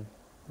one.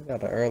 He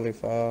got an early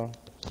foul.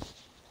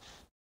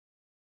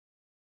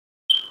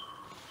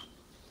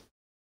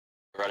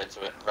 Right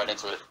into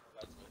it.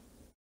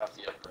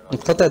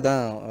 Cut that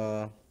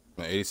down,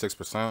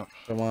 86%.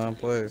 Javon,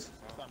 please.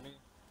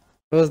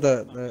 Who's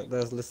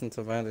that's listening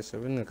to Vandy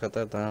shit? We need to cut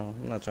that down.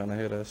 I'm not trying to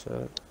hear that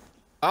shit.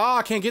 Oh,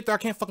 I can't get there. I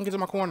can't fucking get to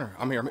my corner.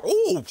 I'm here.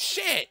 Oh,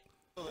 shit.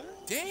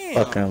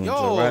 Damn. Fucking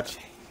Yo. direct.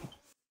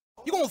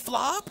 You gonna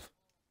flop?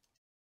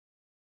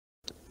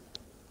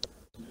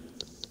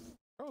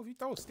 Bro, if you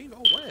throw Steve,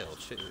 oh well,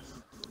 shit.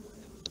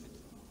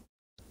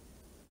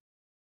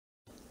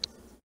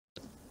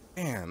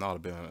 Man, that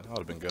would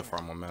have been good for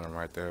our momentum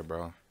right there,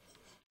 bro.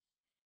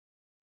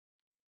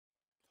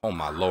 Oh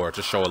my lord,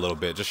 just show a little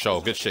bit. Just show.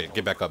 Good shit.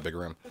 Get back up, big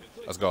rim.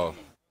 Let's go.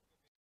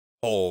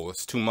 Oh,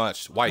 it's too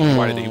much. He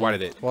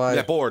whited it. White.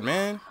 That board,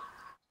 man.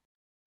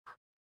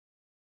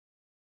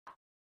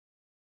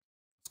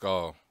 Let's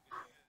go.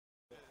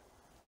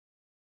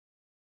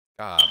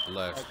 God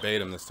bless. Bait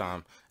him this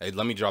time. Hey,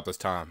 let me drop this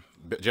time.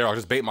 Gerald,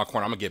 just bait my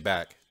corner. I'm gonna get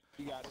back.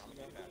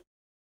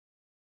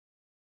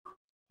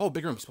 Oh,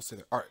 big rim. You're supposed to stay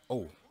there. All right.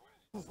 Oh.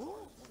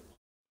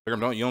 Big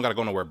rim, you don't gotta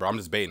go nowhere, bro. I'm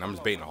just baiting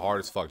hard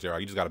as fuck,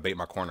 Gerald. You just gotta bait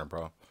my corner,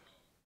 bro.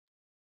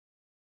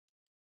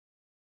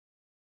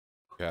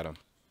 Got him.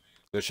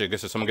 Good shit. Good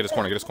shit. Someone get his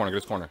corner. Get his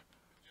corner.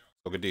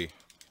 Go good D.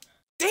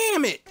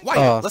 Damn it! White.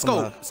 Let's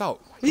go. It's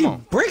out. Come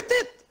on. Bricked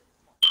it.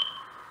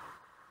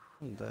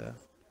 I'm there.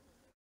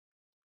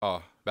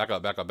 Oh, back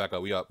up.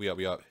 We up.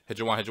 Hit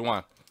your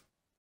one.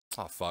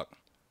 Oh, fuck.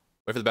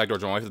 Wait for the back door,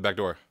 John. Wait for the back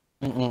door.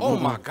 Oh,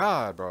 my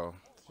God, bro.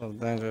 So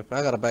dangerous.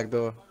 I got a back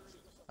door.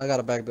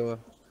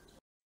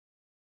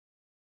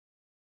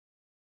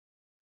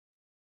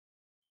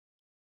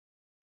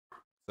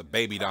 The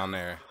baby down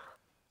there.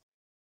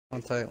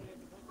 One tight.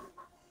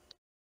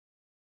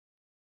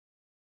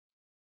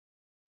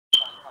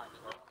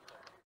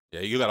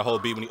 Yeah, you got a whole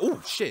beat when he.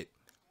 Oh shit.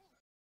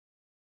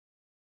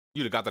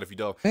 You'd have got that if you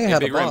do. He ain't Hey,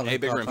 had the Big Rim. ball. Hey,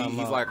 Big Rim.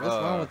 He's like. What's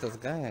wrong with this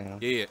game?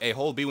 Yeah. Hey,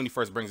 hold B when he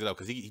first brings it up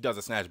because he does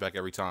a snatch back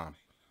every time.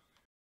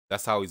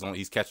 That's how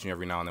he's catching you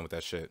every now and then with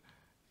that shit.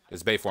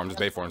 Just bait for him. Just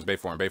bait for him. Just bait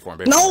for him. Bait for him.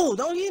 Bait for him. No,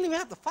 don't you didn't even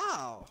have to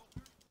foul.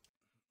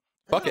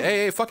 Fuck it.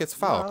 Hey, fuck it. It's a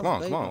foul. Come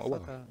on.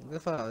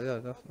 Good foul. Yeah.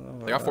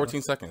 They got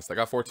 14 seconds. They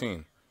got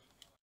 14.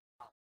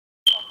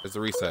 It's the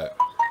reset.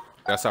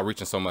 We gotta stop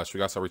reaching so much.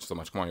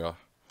 Come on, y'all.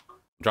 I'm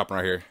dropping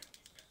right here.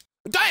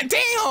 Damn!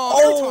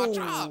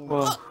 Oh!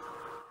 Well,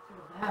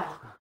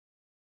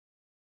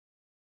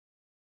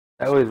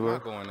 that always Not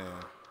works. going in.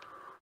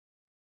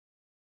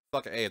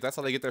 Fuck it. Hey, if that's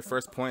how they get their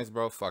first points,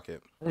 bro, fuck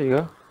it. There you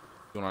go.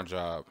 Doing our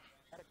job.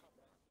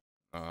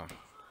 Not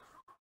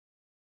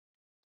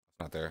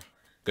there.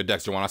 Good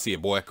Dexter one. I see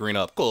it, boy. Green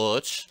up.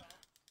 Coach.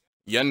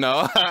 You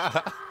know.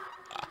 All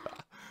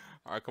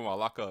right, come on.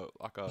 Lock up.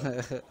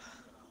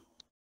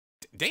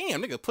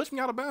 Damn, nigga. Push me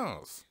out of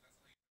bounds.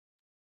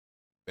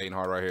 Baiting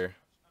hard right here.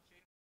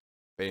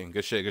 Baiting.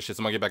 Good shit.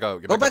 Somebody get back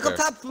up. Go back up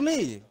top for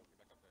me.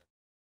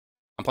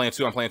 I'm playing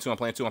two. Look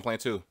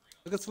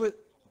at switch.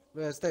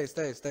 Yeah, stay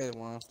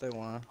one.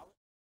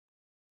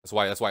 That's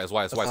white.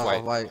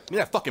 White. Give me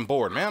that fucking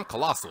board, man. I'm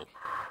colossal.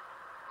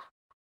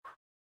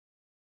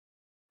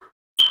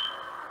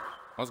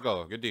 Let's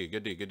go. Good D.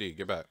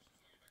 Get back.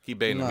 Keep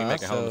baiting him. He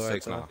making hell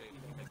mistakes now.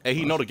 Hey,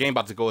 he know the game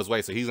about to go his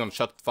way, so he's gonna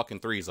chuck fucking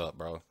threes up,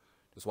 bro.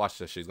 Just watch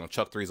this shit. He's gonna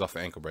chuck threes off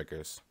of ankle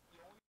breakers.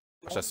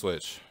 Watch that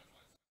switch.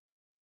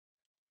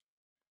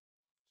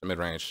 Mid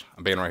range.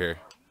 I'm baiting right here.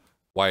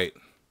 White.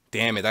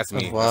 Damn it. That's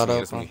me.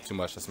 That's me. Too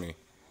much. That's me.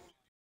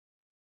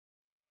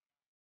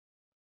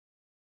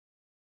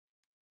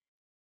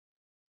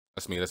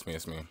 That's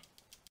me.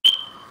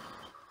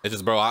 It's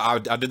just, bro, I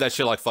did that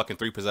shit like fucking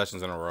 3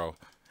 possessions in a row.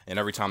 And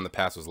every time the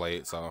pass was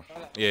late, so.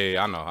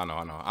 Yeah, I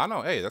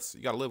know. Hey,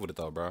 you gotta live with it,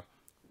 though, bro.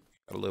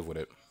 Gotta live with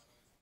it.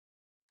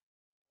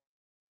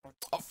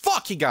 Oh,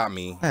 fuck, he got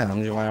me.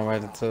 Damn, you ran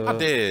right into it. I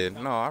did.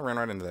 No, I ran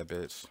right into that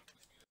bitch.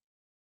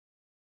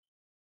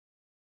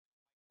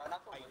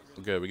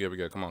 We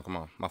good. Come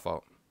on. My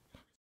fault.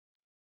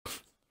 That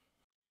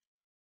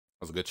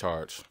was a good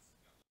charge.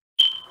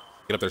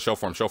 Get up there, show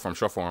for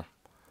him.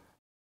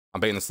 I'm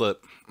baiting the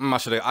slip. I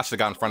should have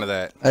got in front of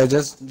that. Hey,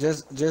 just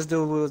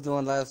do what we was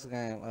doing last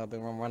game.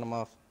 Big Rim, run them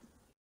off.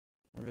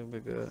 We'll be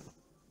good.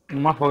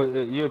 My fault.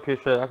 You're a pitch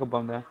straight. I could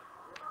bump that.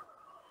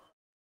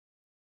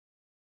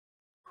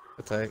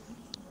 Good take.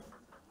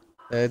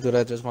 Hey, do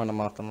that. Just run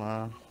them off the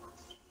line.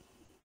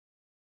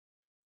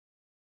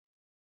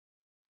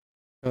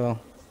 Go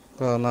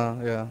now.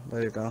 Yeah,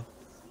 there you go.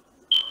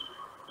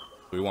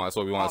 That's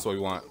what we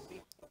want.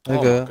 They're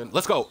good.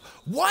 Let's go.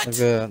 What?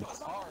 They're good.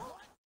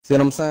 See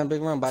what I'm saying,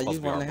 Big Rim? By you Supposed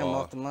to be running him our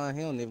ball. off the line,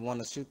 he don't even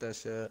want to shoot that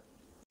shit.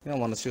 He don't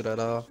want to shoot at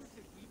all.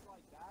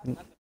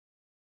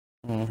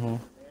 Mm-hmm.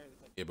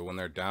 Yeah, but when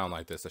they're down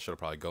like this, they should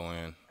probably go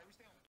in.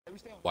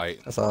 White.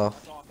 That's all.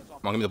 Come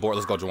on, give me the board.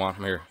 Let's go, Jawan.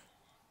 Come here.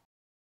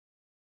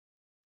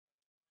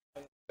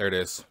 There it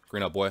is.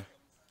 Green up, boy.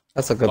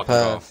 That's a good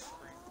pass.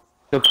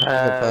 Good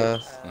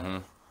pass. Mm-hmm.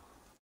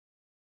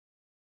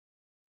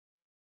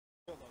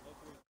 All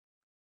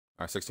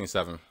right,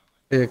 16-7.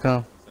 Here you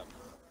come.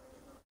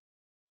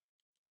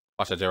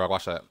 Watch that, J-Rock.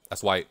 Watch that.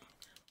 That's White.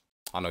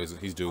 I know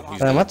he's due.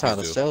 Damn, I tried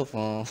to show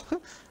for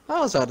him. I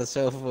was trying to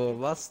show for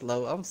him.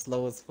 I'm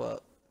slow as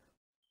fuck.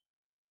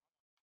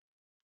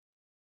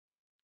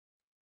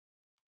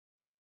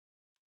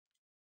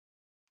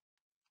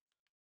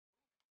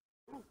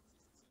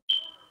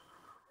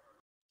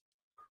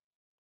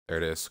 There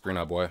it is. Screen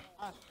up, boy.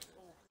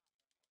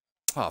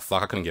 Oh,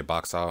 fuck. I couldn't get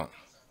boxed out.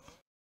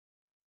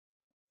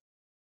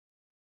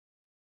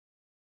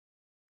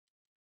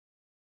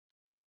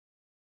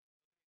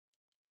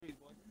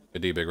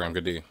 Good D, Big Ram.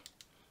 Good D.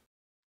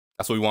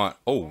 That's what we want.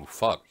 Oh,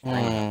 fuck.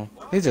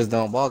 He just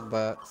don't walk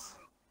backs.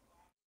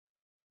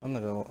 I'm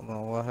not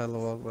gonna what hell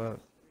walk back.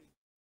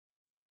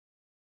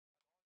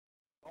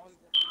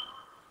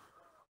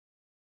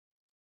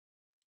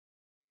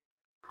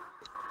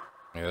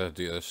 Yeah,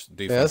 that's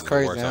defense. Yeah, that's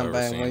crazy, I've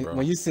ever seen,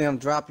 when you see him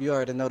drop, you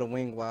already know the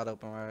wing wide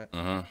open, right?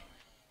 Mm-hmm.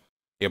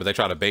 Yeah, but they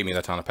tried to bait me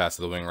that time to pass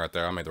to the wing right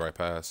there. I made the right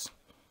pass.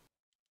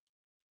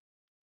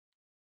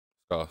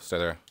 Go, stay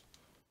there.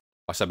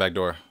 Watch that back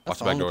door. Watch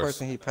the back doors.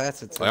 Person he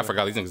passed it to. Oh, I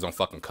forgot these niggas don't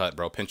fucking cut,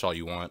 bro. Pinch all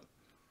you want.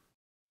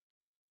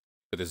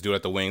 But this dude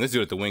at the wing. This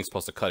dude at the wing's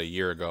supposed to cut a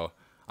year ago.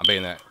 I'm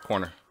baiting that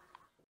corner.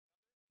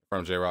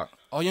 From J-Rock.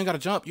 Oh, you ain't got to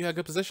jump. You had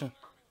good position.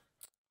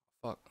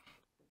 Fuck.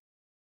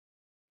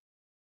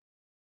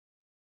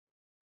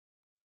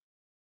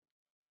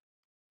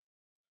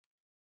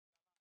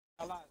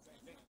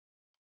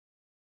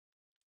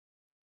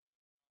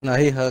 No,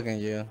 he hugging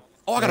you.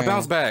 Oh, I got to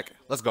bounce back.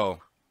 Let's go.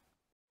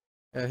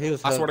 Yeah, he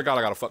was. I swear to God,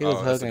 I got to fuck.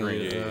 Oh, it's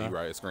green. Yeah, you're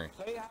right. It's green.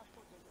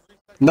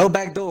 No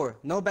back door.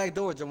 No back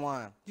door,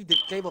 Jawan. You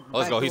gave up.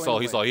 Let's go. He saw.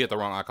 He hit the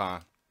wrong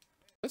icon.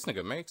 This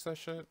nigga makes that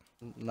shit.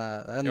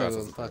 Nah, that Your nigga ass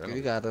was is fucking. great.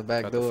 You got the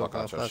back Got the door, fuck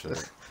out your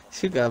motherfucker.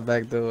 shit. You got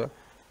back door.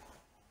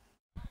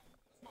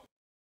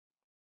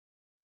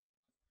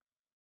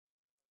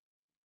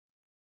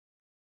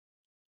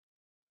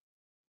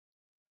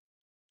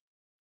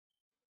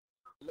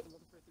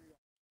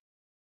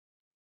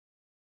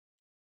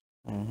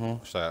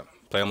 What's that?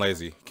 Play him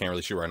lazy. Can't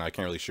really shoot right now.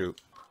 Can't really shoot.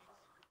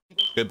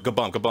 Good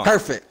bump. Good bump.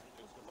 Perfect.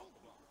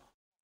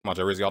 Come on,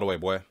 Jerizzy, all the way,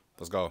 boy.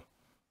 Let's go.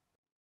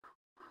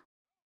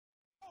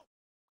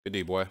 Good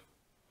D, boy.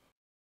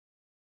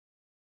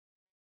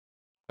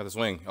 Got the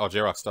swing. Oh,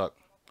 J-Rock stuck.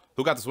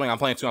 Who got the swing? I'm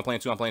playing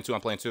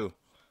two.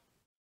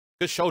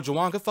 Good show,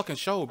 Juwan. Good fucking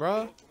show,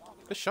 bro.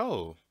 Good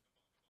show.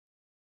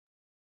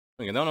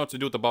 They don't know what to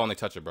do with the ball when they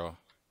touch it, bro.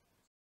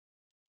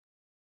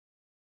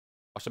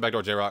 Watch the back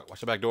door, J-Rock. Watch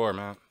the back door,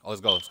 man. Oh,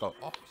 let's go.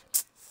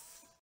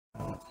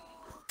 Oh.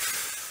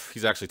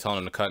 He's actually telling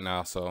him to cut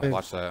now, so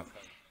watch that.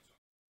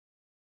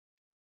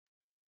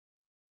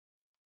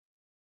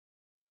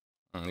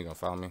 He gonna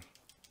foul me.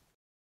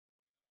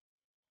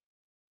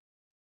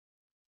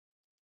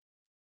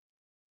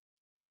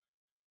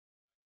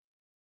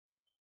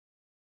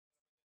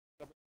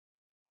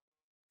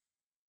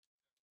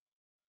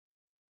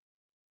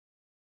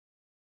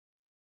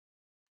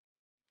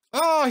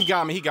 Oh, he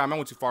got me. I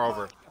went too far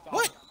over.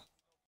 What?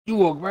 You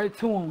walked right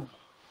to him.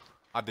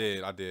 I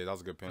did. That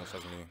was a good pinch.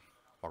 That's me.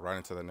 Walked right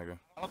into that nigga.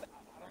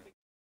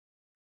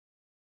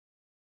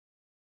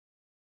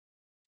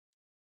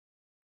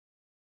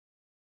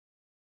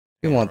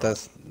 You want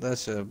that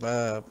shit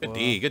bad,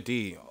 boy. Good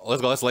D.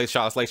 Let's go. Let's late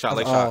shot. Late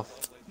shot.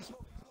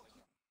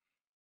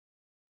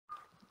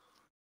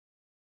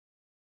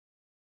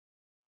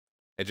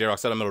 Hey, J-Rock,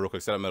 set up middle real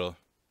quick. Set up middle. All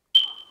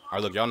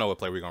right, look, y'all know what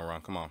play we're gonna run.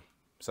 Come on.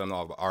 Set them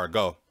all. All right,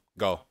 go.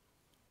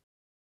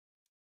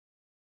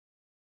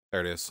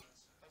 There it is.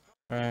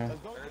 Right.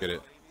 Get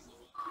it.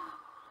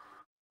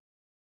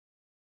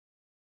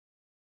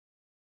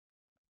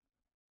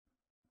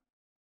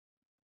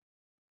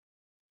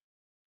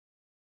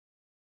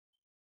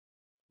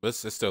 But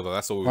it's still though.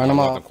 That's what we want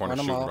them corner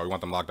shooting, bro. We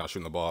want them lockdown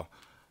shooting the ball.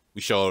 We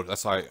showed.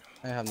 That's how. I ain't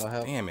have no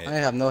help. Damn it. I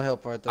ain't have no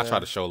help right there. I tried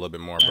to show a little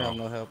bit more, bro. I have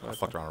no help right I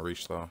fucked around and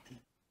reached though.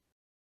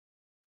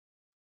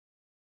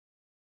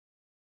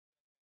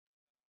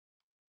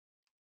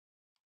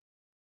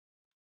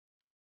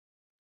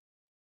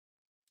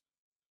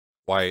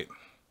 White.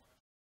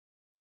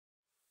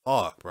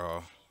 Fuck,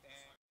 bro.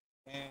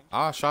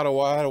 I shot a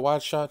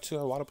wide shot too.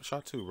 A wide open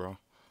shot too, bro.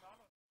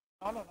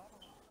 No.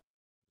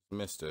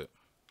 Missed it.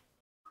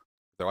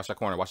 Watch that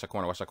corner.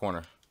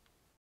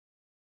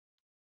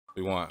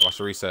 We want. Watch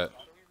the reset.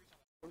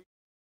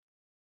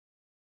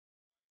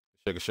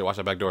 Shit. Watch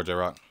that back door,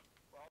 J-Rock.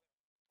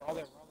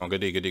 Oh,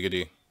 good D.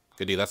 Good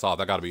D. That's all.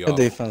 That gotta be all.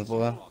 Good defense,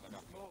 boy. Oh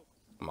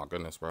my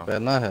goodness, bro. Better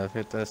not have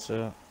hit that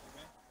shit.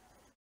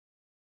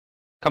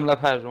 Come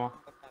left half, Juwan.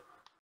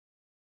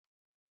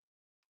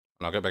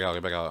 No, get back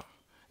out.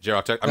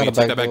 J-Rock, take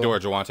that back door,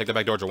 Juwan. Take the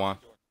back door, Juwan.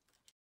 Let's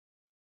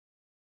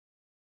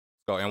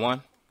go, and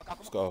one.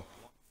 Let's go.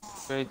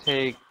 Great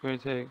take.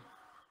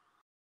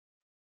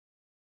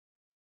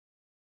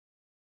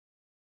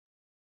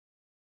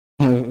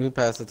 We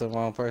passed it to the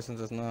wrong person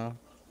just now.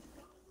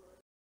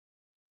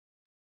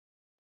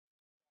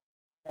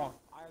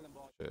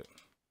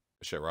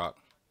 Shit, Rock.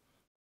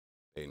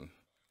 Aiden.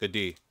 Good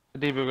D.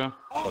 Good D, bro.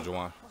 Go,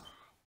 Juwan.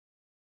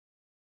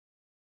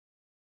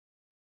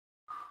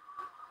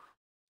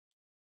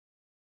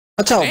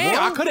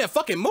 Damn, I couldn't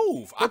fucking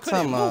move. I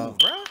couldn't move,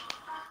 bro.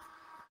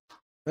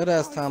 Good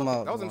ass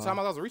timeout. That wasn't a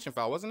timeout. That was a reaching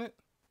foul, wasn't it?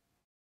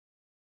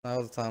 That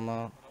was a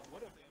timeout.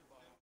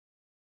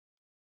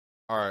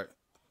 All right.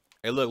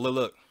 Hey,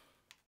 look.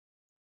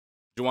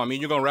 Juwan, me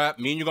and you gonna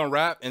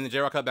rap, and then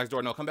J-Rock cut back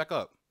door. No, come back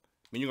up.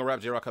 Me and you gonna rap,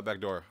 J-Rock cut back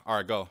door. All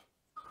right, go.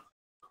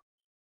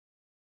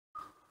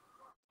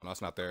 No,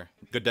 it's not there.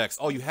 Good Dex.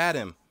 Oh, you had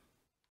him.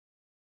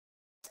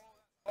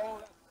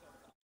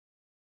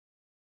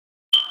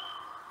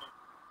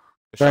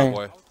 Good shot,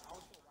 boy.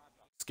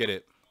 Let's get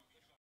it.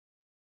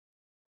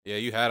 Yeah,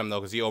 you had him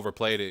though, cause he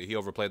overplayed it. He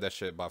overplayed that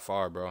shit by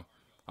far, bro.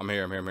 I'm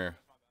here.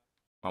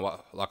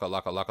 Lock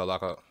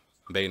up.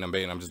 I'm baiting.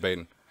 I'm just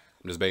baiting.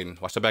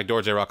 Watch the back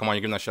door, J-Rock. Come on,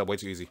 you're giving that shot way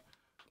too easy. Come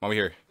on, we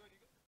here.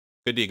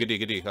 Good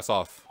D. That's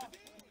off.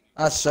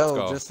 I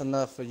showed just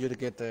enough for you to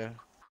get there.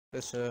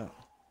 Good shit.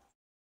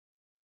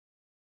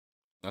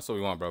 That's what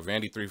we want, bro.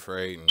 Vandy 3 for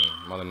 8 and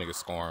mother niggas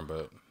scoring,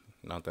 but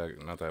not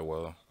that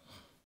well.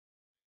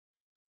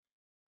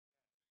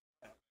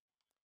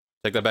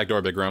 Take that back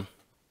door, Big Grim.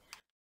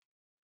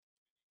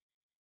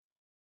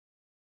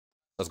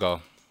 Let's go.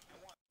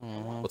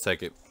 We'll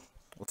take it.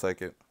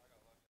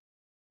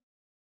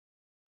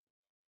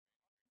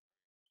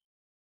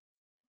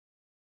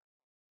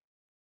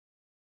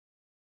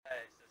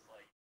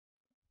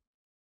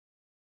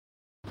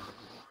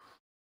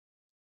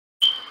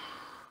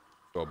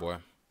 Go, boy.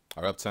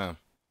 All right, up 10.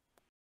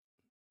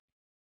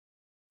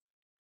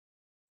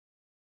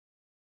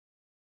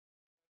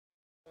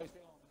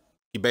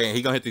 He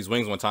gonna hit these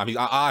wings one time.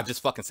 I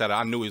just fucking said it.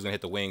 I knew he was gonna hit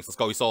the wings. Let's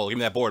go. He sold. Give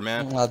me that board,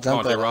 man. I jumped. Come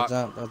on, J-Rock.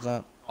 I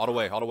jumped. All the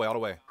way, all the way, all the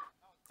way.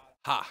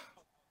 Ha.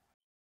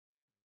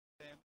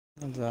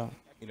 What's up?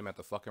 Eat him at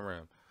the fucking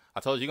rim. I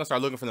told you, you're gonna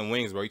start looking for them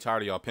wings, bro. You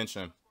tired of y'all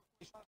pinching.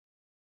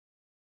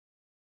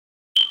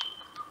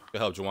 Good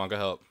help, Juwan. Good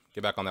help.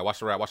 Get back on that. Watch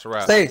the wrap. Watch the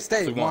wrap. Stay,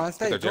 Juwan.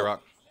 stay. Get there,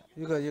 J-Rock.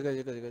 You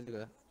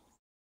good.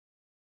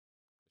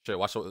 Shit,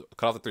 watch the,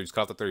 cut off the three. Just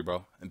cut off the three,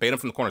 bro. And bait him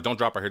from the corner. Don't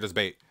drop right here. Just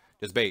bait.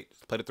 Just bait.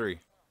 Just play the three.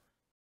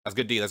 That's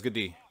good D. That's good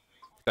D.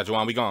 Got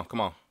Juwan. We gone.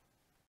 Come on.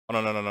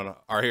 Oh, no.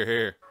 All right,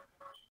 here.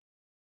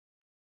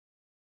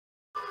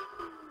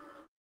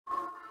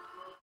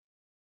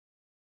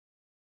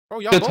 Bro,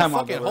 y'all both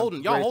fucking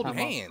holding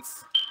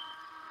hands.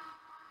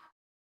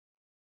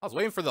 I was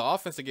waiting for the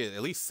offense to get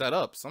at least set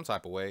up some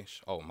type of way.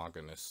 Oh, my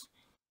goodness.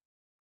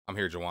 I'm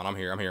here, Juwan. I'm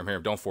here.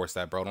 Don't force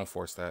that, bro. Don't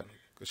force that.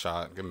 Good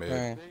shot. Good mid.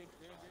 Right.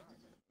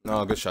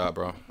 No, good shot,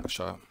 bro. Good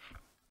shot.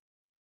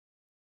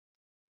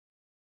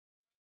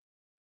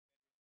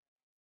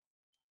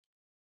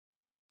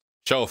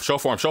 Show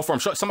for him.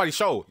 Somebody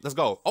show. Let's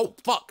go. Oh,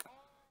 fuck.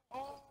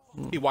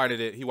 He wired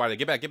it.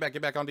 Get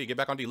back on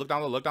D. Look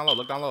down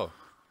low.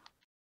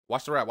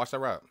 Watch the wrap.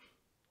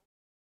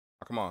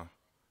 Oh, come on.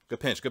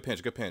 Good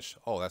pinch.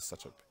 Oh, that's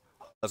such a...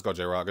 Let's go,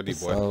 J-Rock. Good D,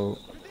 boy. So...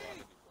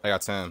 I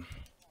got 10.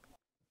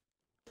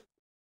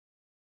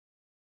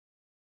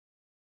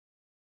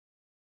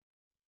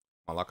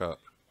 I'll lock up.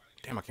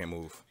 Damn, I can't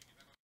move.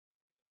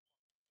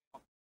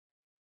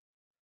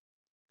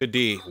 Good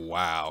D.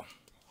 Wow.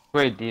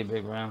 Great D,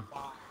 Big Ram.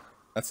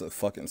 That's a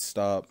fucking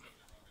stop.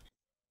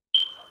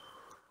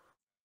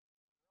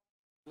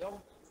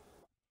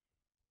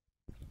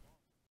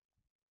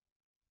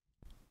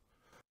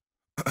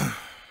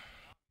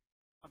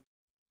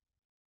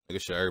 Nigga,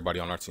 shit, everybody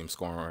on our team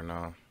scoring right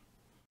now. All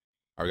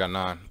right, we got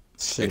 9.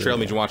 Hey, trail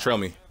me, Juwan. Trail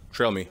me.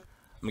 I'm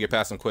gonna get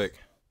past him quick.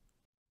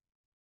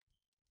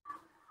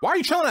 Why are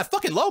you trailing that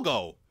fucking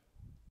logo?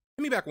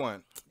 Give me back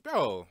one,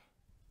 bro.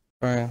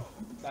 Right.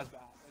 That's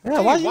bad. Yeah,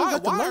 why are you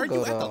at the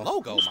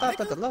logo? Stop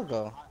at the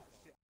logo.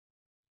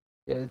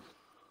 Yeah.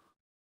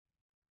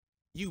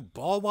 You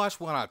ball watch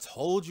when I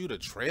told you to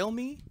trail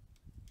me?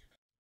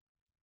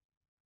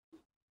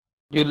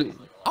 I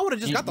would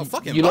have just got the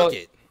fucking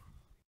bucket.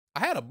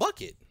 I had a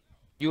bucket.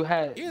 You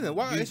had. Yeah, then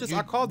why? It's just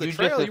I called the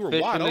trail. You were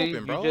wide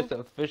open, bro. You just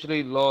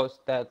officially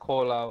lost that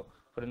call out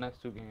for the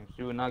next 2 games.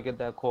 You will not get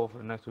that call for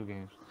the next 2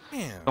 games.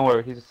 Damn. Don't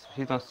worry, he's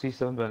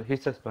suspended.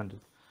 He's suspended.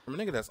 From a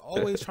nigga that's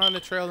always trying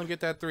to trail and get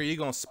that 3, you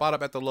gonna spot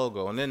up at the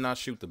logo and then not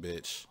shoot the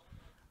bitch.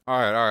 All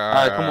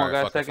right. Come on,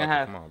 guys. Second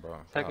half. Come on, bro.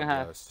 Second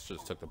half.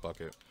 Just took the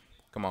bucket.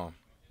 Come on.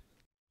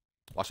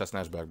 Watch that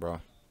snatch back, bro.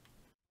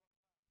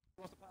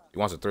 He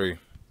wants a 3.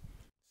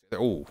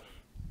 Ooh.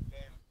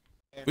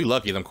 We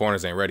lucky them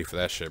corners ain't ready for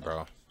that shit,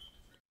 bro.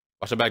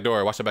 Watch the back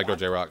door.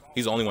 J-Rock.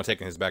 He's the only one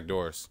taking his back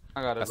doors.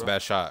 I got it, That's bro. a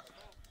bad shot.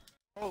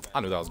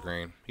 I knew that was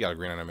green. He got a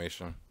green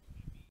animation.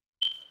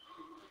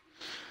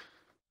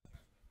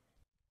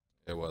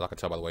 It was. I could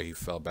tell by the way he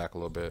fell back a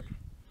little bit.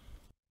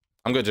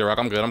 I'm good, J-Rock.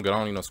 I'm good. I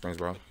don't need no screens,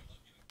 bro.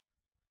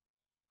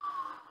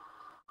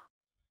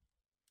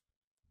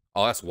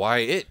 Oh, that's why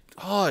it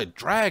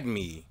dragged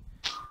me.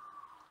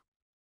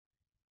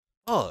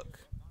 Fuck.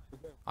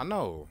 I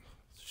know.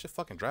 Shit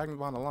fucking dragged me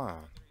behind the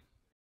line.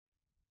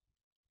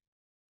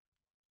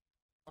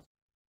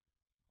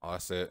 Oh,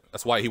 that's it.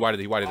 That's why he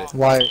whited it.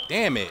 White.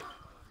 Damn it.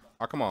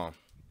 Oh, come on.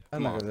 That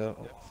nigga's a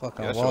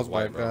fucking that show's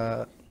white, walk bro.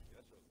 back.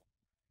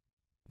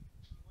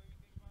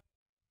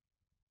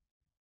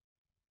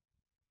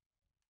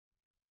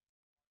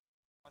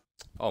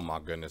 Oh my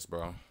goodness,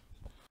 bro.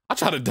 I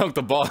try to dunk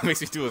the ball. It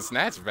makes me do a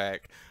snatch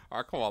back. All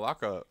right, come on,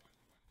 lock up.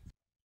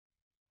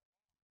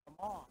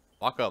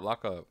 Lock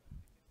up.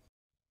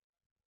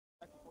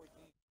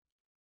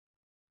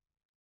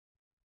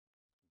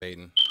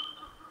 Baiting.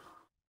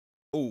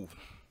 Ooh.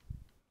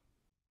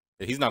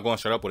 Yeah, he's not going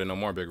straight up with it no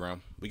more, Big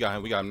Ram. We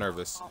got him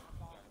nervous.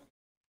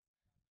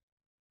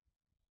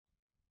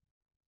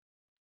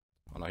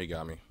 Oh no, he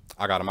got me.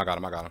 I got him.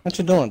 What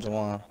you doing,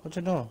 Juwan? What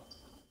you doing?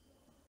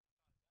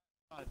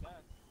 I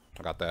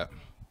got that.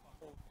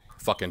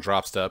 Fucking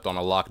drop stepped on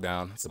a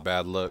lockdown. It's a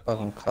bad look.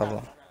 Fucking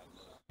color.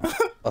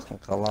 Fucking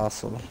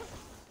colossal.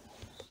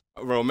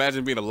 Bro,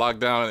 imagine being a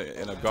lockdown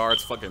and a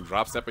guard's fucking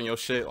drop stepping your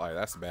shit. Like,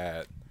 that's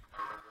bad.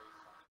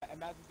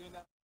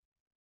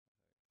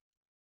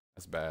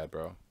 That's bad,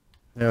 bro.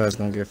 Yeah, it's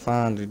gonna get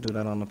fined. You do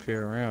that on the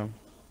pure rim.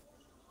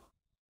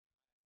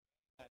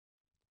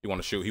 He want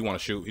to shoot. He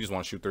just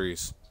want to shoot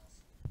 3s.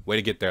 Way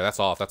to get there. That's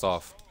off.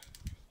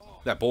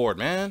 That board,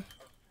 man.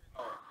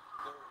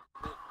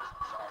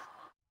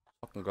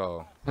 Fucking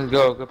go. Let's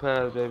go. Good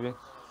pass, baby.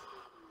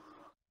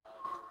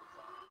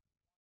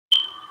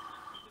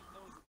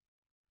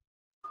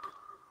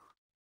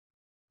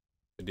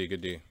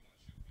 Good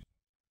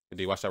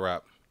D. Watch that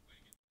wrap.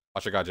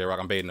 Watch your guy, J-Rock.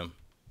 I'm baiting him.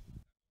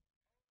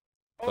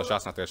 So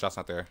shot's not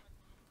there.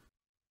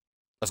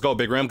 Let's go,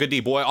 Big Rim. Good D,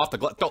 boy. Off the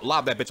glass. Don't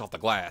lob that bitch off the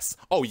glass.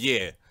 Oh,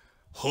 yeah.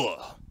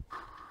 Huh.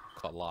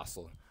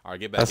 Colossal. All right,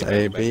 get back. That's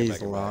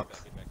AB's lock.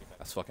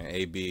 That's fucking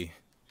AB.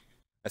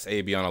 That's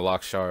AB on a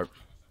lock sharp.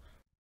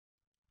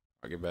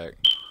 All right, get back.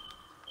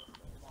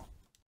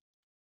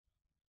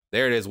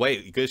 There it is.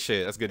 Wait, good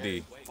shit. That's good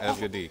D. That's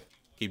good D.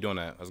 Keep doing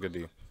that. That's good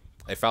D.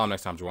 Hey, foul him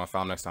next time, Juwan.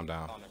 Foul him next time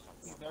down. I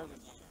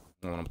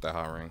want him with that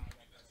hot ring.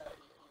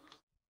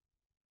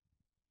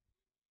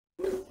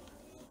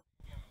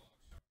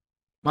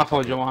 My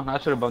fault, Juwan. I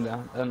should have bun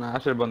down. I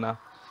should have bun down.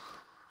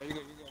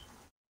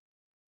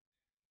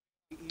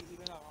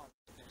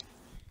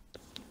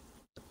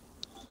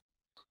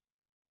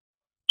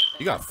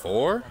 You got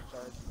 4?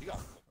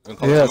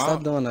 Yeah,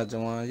 stop doing that,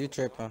 Juwan. You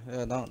tripping.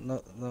 Yeah, don't,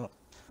 no.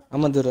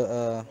 I'm gonna do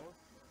the,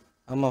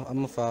 I'm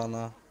a foul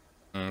now.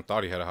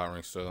 Thought he had a hot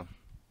ring still.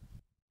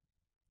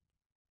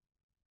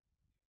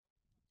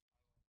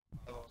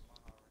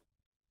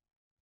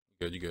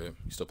 Good, you good.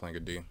 You still playing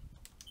good D.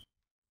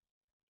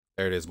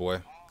 There it is,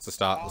 boy. It's a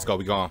stop. Let's go.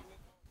 We gone.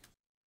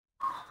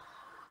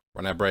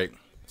 Run that break.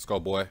 Let's go,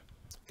 boy.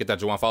 Get that,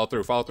 Juwan. Follow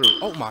through. Follow through.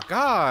 Oh, my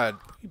God.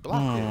 He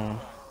blocked it.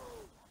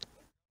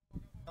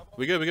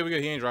 We good.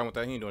 He ain't driving with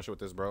that. He ain't doing shit with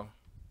this, bro.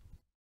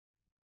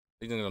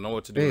 He doesn't know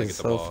what to do when they get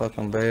the ball. So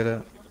fucking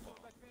beta.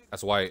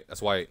 That's white.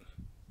 That's white.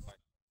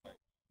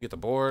 Get the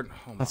board.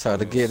 Oh, I tried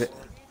to get it.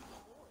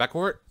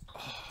 Backcourt.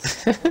 Oh.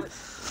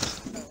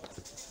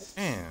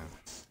 Man.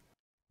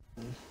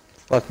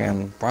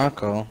 Fucking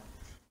Bronco.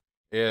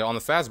 Yeah, on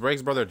the fast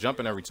breaks, bro, they're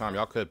jumping every time.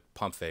 Y'all could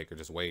pump fake or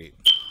just wait.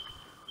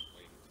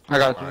 I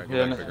got you. Right,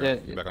 Yeah,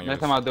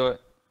 next time I'll do it.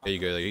 There you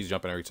go. He's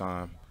jumping every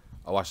time.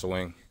 I'll watch the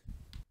wing.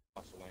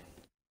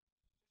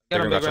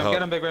 Get him, Big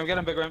Rim. Get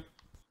him, Big Rim.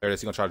 There it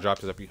is. He's gonna try to drop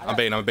this up. I'm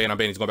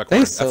baiting. He's going back.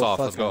 That's So off.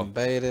 Let's go.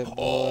 Baited, boy.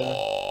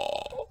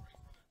 Oh.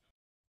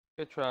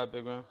 Good try,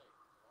 Big Rim.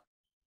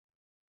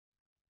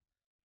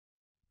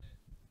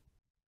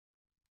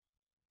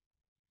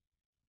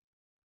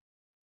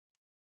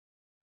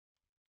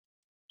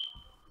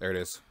 There it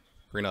is.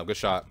 Green up. Good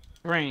shot.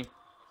 Green.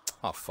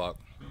 Oh, fuck.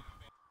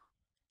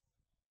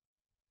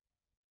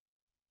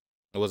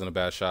 It wasn't a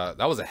bad shot.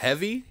 That was a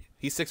heavy.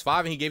 He's 6'5"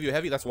 and he gave you a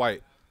heavy. That's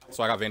white.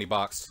 So I got Vandy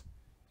box.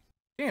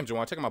 Damn,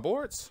 Juwan, taking my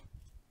boards?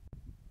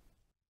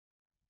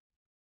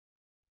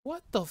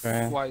 What the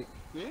fuck? White.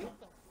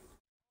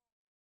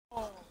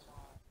 I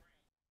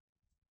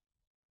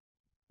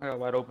got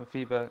wide open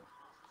feedback.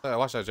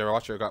 Watch that, J-Ro.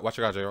 Watch your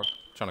guy, J-Ro.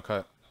 Trying to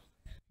cut.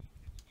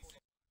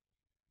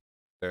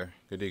 There.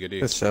 Good D, good D.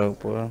 Good show,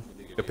 boy.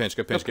 Good pinch.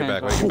 Get back. Get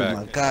Oh back.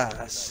 my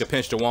gosh. Good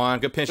pinch,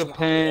 Juwan. Good pinch.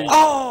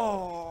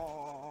 Oh!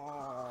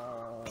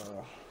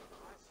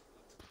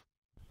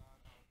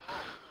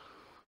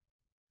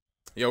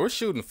 Yo, we're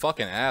shooting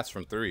fucking ass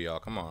from 3, y'all.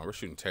 Come on, we're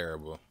shooting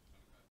terrible.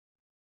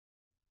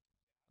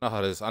 I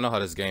know how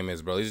this game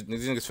is, bro. These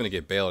niggas finna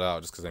get bailed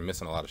out just because they're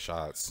missing a lot of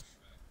shots.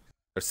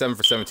 They're 7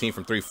 for 17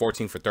 from 3,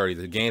 14 for 30.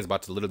 The game's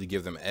about to literally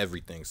give them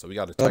everything, so we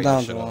got to tighten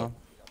this shit up.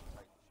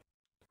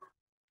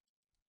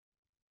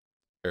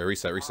 Here,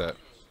 reset.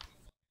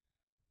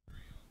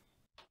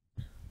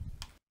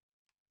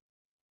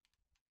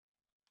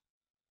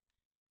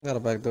 Got a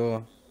back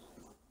door.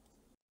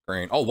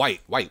 Green. Oh,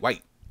 white.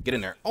 Get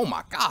in there. Oh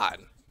my God.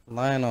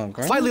 Lying on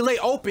green. Slightly late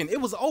open.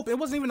 It was open. It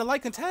wasn't even a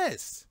light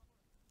contest.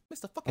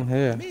 Mr. fucking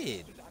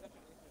mid.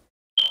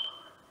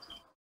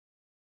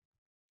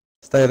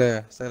 Stay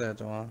there,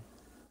 Juwan.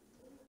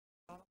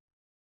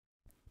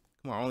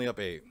 Come on, only up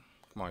 8.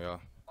 Come on, y'all.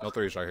 No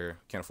threes right here.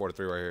 Can't afford a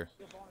 3 right here.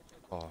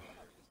 Oh,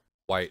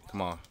 white.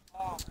 Come on.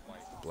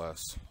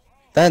 Bless.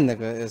 That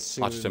nigga is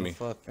shooting. Watch to me.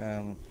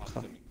 Fucking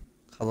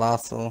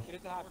colossal.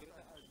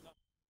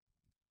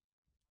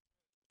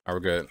 Alright, we're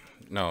good.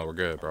 No, we're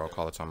good, bro.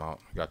 Call the timeout.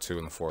 We got 2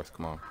 in the 4th.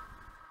 Come on.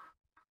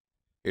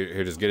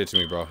 Here, just get it to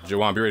me, bro.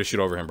 Juwan, be ready to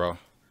shoot over him, bro.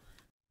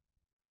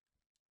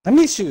 Let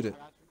me shoot it.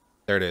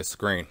 There it is.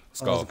 Green.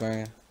 Let's go.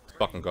 Green. Let's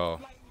fucking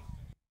go.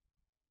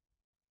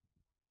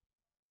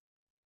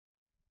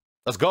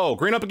 Let's go.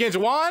 Green up again,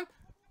 Juwan.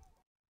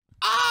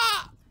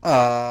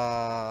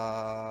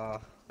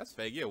 That's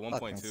fake. Yeah,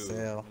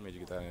 1.2. What made you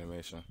get that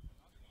animation?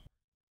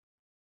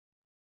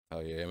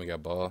 Oh yeah, and we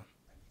got ball.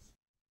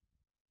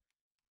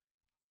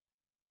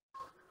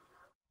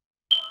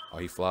 Oh,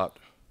 he flopped.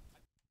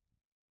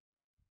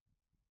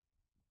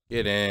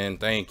 Get in.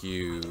 Thank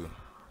you.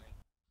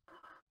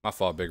 My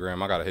fault, Big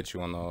Rim. I gotta hit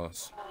you on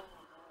those.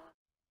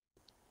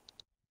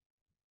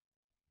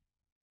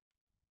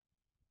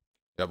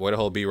 Yep, way to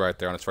hold B right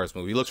there on his first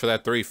move. He looks for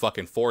that 3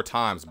 fucking 4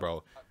 times,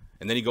 bro.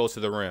 And then he goes to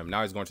the rim.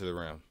 Now he's going to the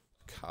rim.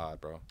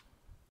 God, bro.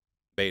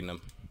 Baiting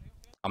him.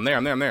 I'm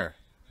there.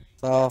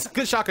 So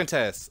Good shot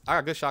contest. I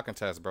got good shot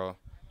contest, bro.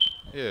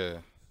 Yeah.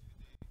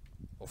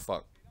 Oh,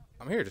 fuck.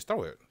 I'm here. Just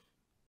throw it.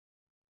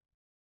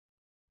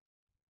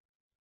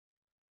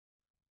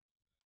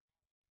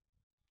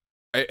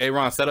 Hey,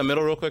 Ron, set a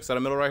middle real quick. Set a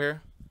middle right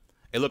here.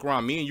 Hey, look,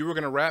 Ron, me and you were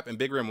going to rap and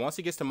Big Rim. Once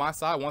he gets to my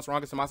side, once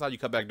Ron gets to my side, you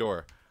cut back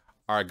door.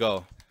 All right,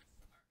 go.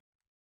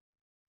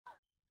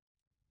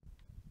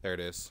 There it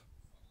is.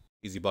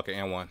 Easy bucket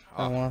and 1.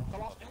 Oh.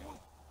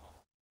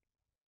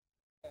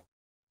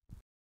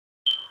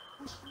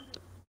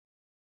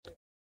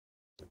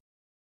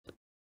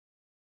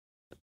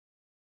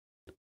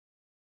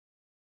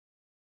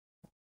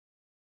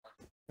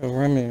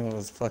 Remy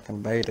was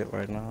fucking baited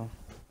right now.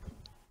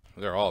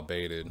 They're all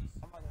baited.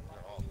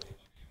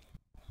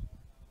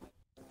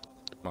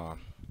 on.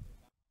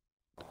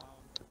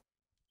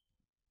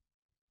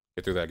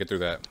 Get through that. Get through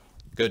that.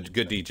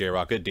 Good D,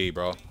 J-Rock. Good D,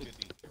 bro.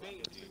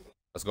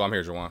 Let's go. I'm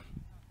here, Jawan.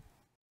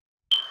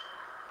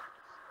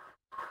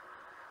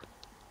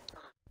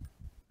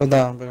 Go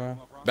down, bro.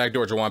 Back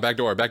door, Jawan. Back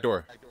door. Back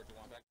door.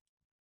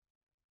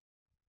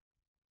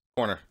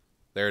 Corner.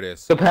 There it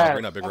is. The pass.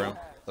 Bring up big room.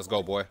 Let's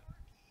go, boy.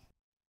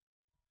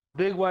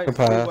 Big white, Good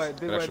big pass. white, big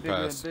Good white, extra big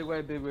white, pass. big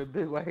white, big white,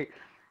 big white.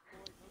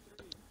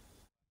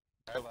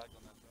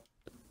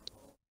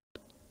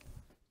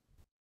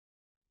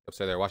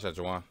 Stay there. Watch that,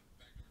 Jawan.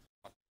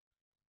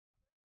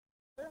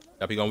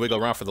 Yep, he gonna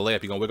wiggle around for the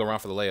layup. He gonna wiggle around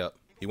for the layup.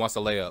 He wants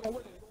the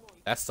layup.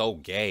 That's so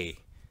gay.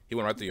 He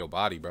went right through your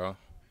body, bro.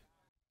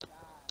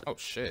 Oh,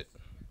 shit.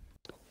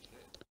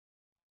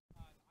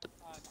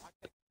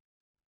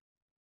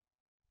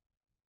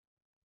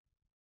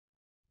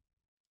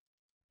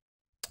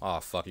 Oh,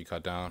 fuck. He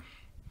cut down.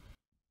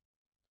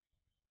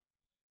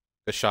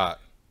 Good shot.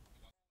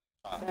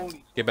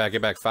 Get back.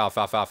 Get back. Foul,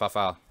 foul, foul, foul,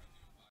 foul.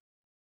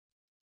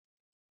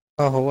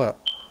 Oh, what?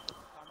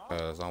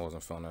 Because I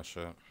wasn't feeling that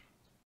shit.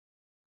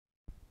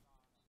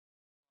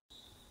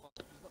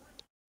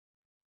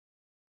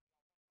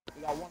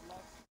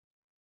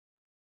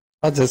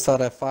 I just saw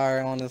that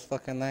fire on his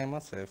fucking name. I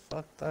said,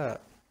 fuck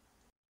that.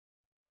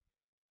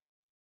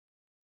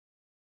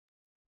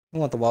 You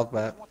want the walk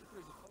back.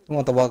 You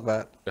want the walk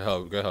back.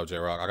 Good help,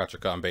 J-Rock. I got your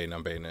cut. I'm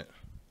baiting it.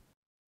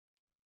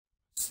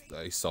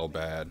 He's so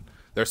bad.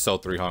 They're so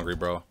 3 hungry,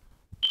 bro. In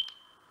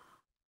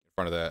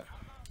front of that.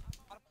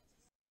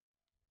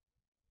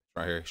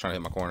 Right here. He's trying to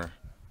hit my corner.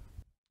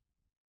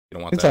 You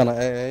don't want You that. trying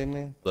to AA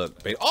me?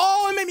 Look, bait.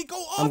 Oh, it made me go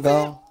off. I'm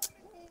gone.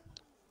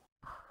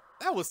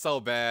 That was so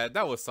bad.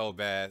 That was so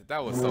bad.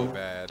 That was so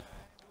bad.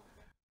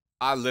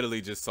 I literally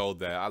just sold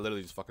that. I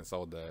literally just fucking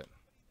sold that.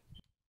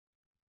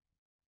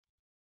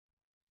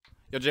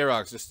 Yo,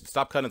 J-Rocks, just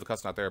stop cutting if the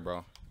cut's not there,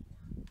 bro.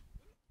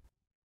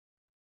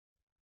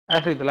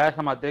 Actually, the last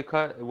time I did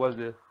cut, it was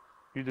the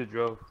you just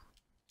drove.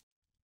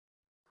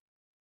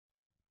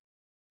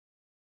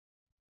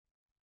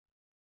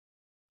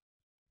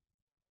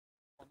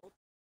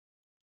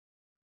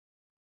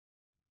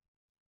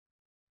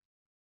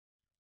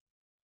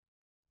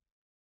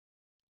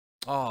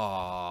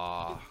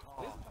 Oh,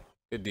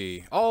 good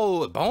D.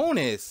 Oh,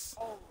 bonus.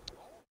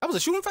 That was a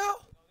shooting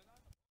foul?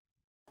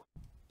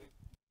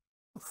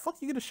 The fuck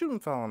you get a shooting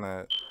foul on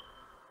that?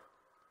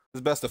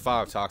 It's best of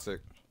 5,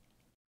 Toxic.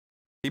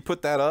 He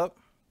put that up.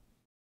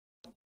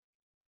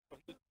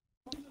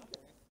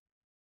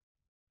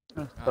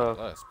 God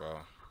bless, bro.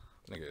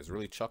 This nigga is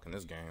really chucking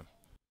this game.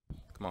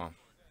 Come on.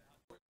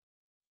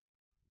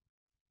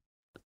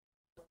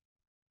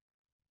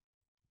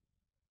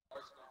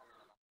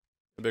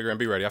 Bigger and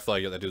be ready. I feel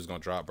like that dude's gonna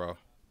drop, bro.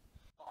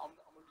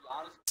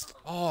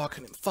 Oh, I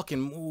couldn't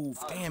fucking move.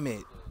 Damn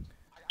it.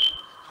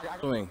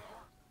 Doing.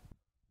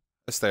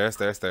 It's there.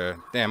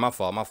 Damn, my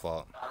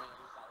fault.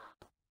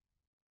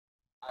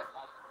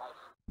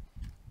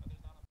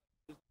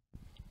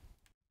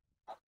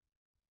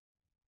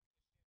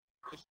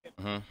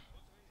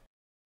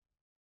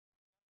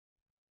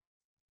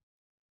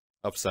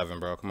 Up 7,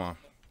 bro. Come on.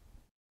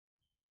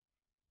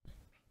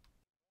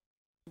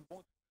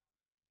 Well,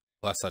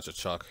 that's such a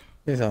chuck.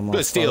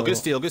 Good steal. Oh,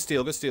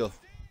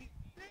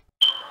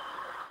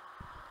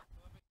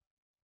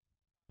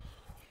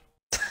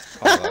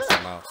 that's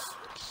something else.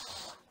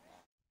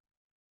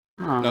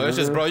 No, it's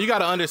just, bro, you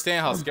gotta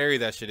understand how scary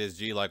that shit is,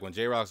 G. Like, when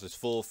J-Rock's is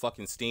full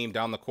fucking steam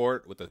down the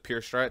court with a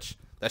pure stretch,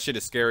 that shit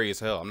is scary as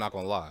hell. I'm not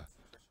gonna lie.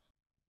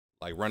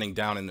 Like, running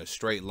down in a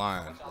straight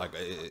line. Like,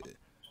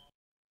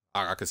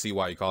 I could see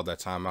why you called that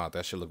timeout.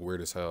 That shit look weird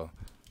as hell.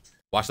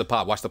 Watch the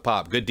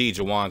pop. Good D,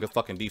 Jawan. Good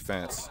fucking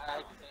defense.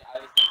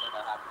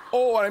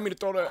 Oh, I didn't mean to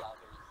throw that.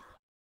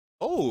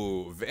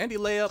 Oh, Vandy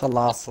layup.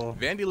 Colossal.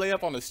 Vandy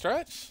layup on the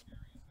stretch?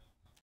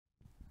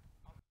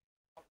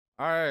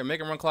 All right, make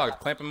him run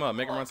clock. Clamp him up.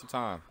 Make him run some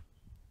time.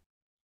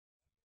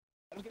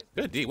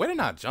 Good D. Way to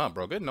not jump,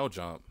 bro. Good no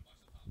jump.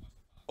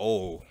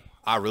 Oh,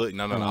 I really...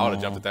 No. I would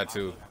have jumped at that,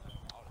 too.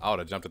 I would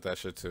have jumped at that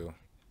shit, too.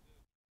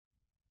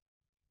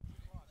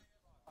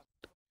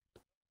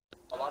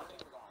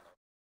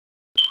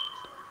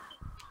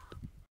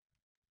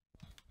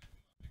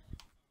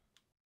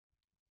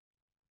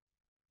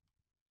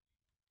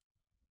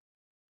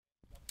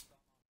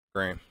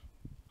 Green.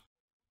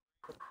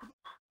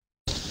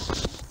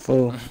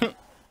 Full.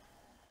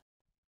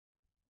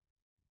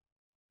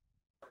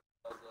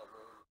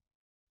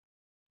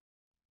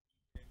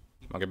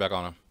 I'll get back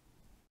on him.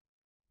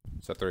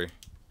 Set 3.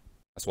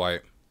 That's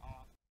white.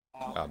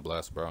 God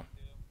bless, bro.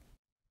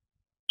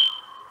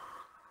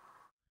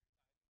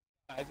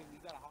 Let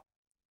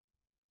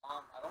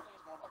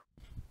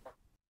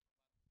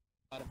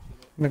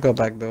me go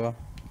back door.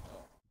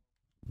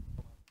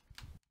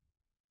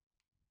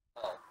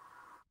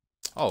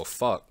 Oh,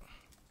 fuck.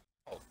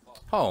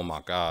 Oh,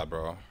 my God,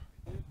 bro.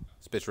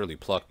 This bitch really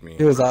plucked me.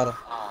 He was out of.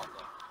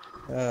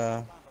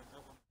 Yeah.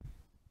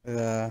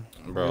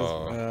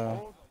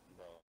 Bro.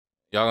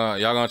 Y'all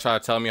gonna try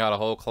to tell me how to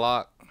hold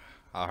clock?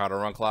 How to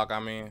run clock, I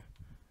mean?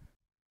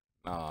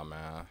 Nah,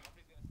 man.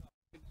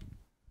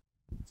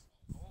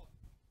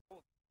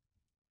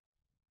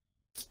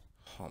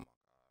 Oh my.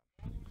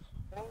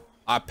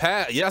 I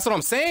passed. Yeah, that's what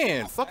I'm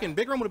saying. Fucking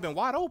Big Room would have been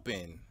wide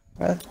open.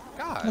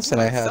 God, Listen,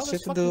 I have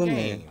shit to do, game.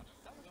 man.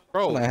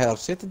 Bro, I have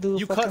shit to do.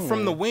 you cut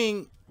from the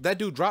wing. That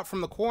dude dropped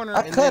from the corner,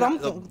 I and cut. then I'm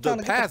the trying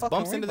to pass get the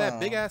bumps into that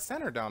rebound. big ass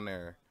center down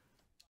there.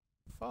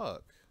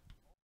 Fuck.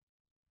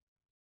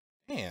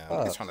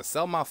 Damn, he's trying to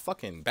sell my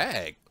fucking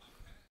bag.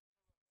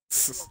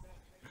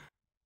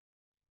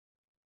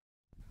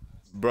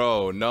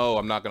 Bro, no,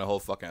 I'm not gonna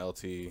hold fucking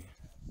LT.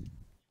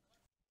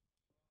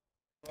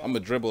 I'm gonna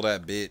dribble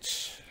that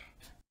bitch.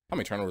 How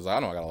many turnovers? I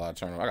know I got a lot of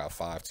turnovers. I got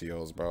 5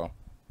 TOs, bro.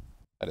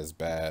 That is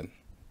bad.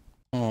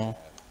 Oh.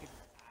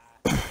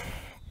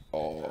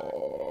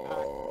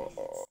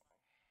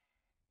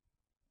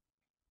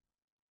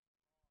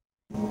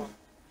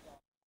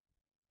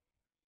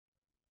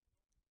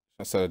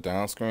 I set a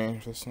down screen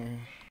for this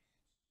thing.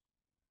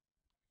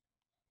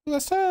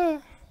 Let's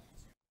have.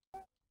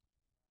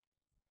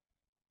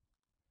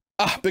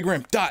 Ah, big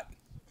rim, dot.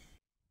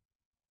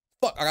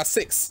 Fuck, I got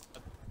 6.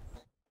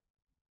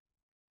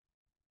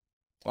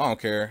 I don't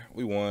care.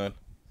 We won.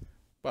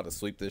 About to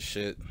sweep this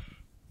shit.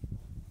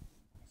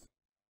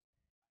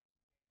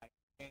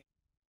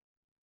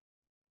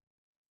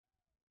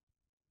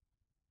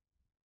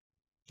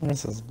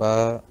 This is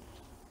bad.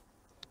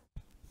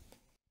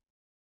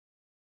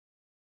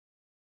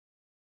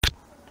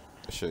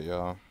 Shit,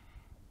 y'all.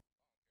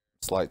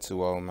 Slight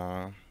 2-0,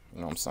 man. You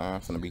know what I'm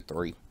saying? Finna be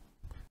 3.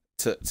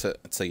 Till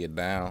you're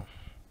down.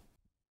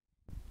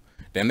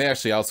 Damn, they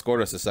actually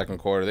outscored us the second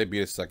quarter. They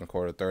beat us the second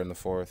quarter, third and the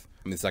fourth.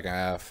 I mean, the second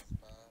half.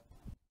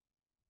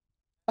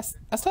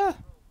 That's that.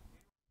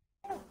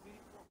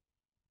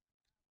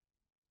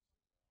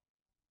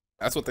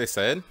 That's what they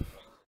said.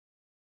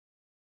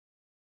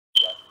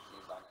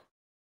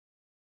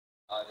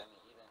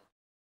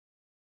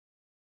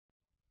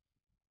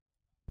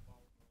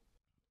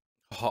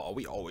 Oh,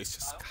 we always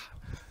just.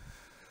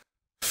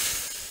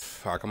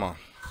 All right, come on.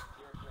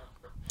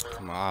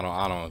 Come on,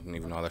 I don't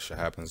even know how that shit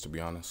happens, to be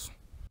honest.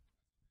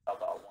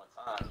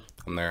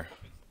 I'm there.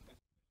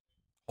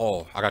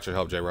 Oh, I got your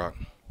help, J-Rock.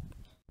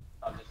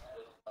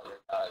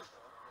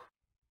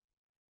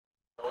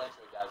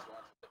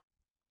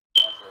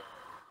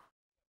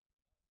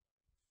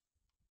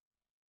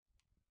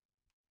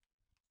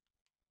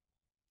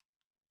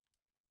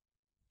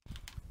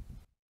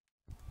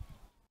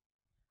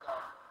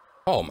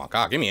 Oh my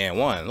god, give me and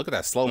 1. Look at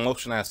that slow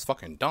motion ass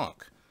fucking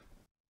dunk.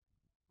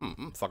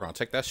 I'm fucking gonna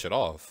take that shit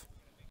off.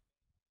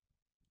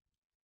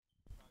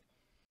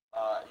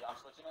 Yeah, I'm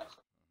switching it.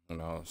 Who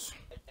knows?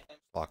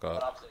 Lock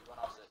up.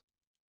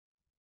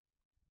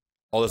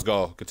 Oh, let's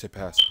go. Good tip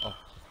pass. Oh.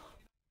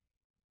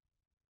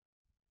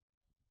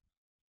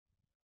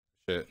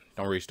 Shit.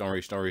 Don't reach. Good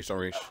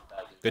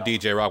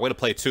DJ Rock. Way to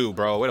play 2,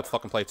 bro. Way to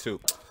fucking play 2.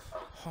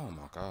 Oh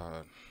my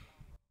god.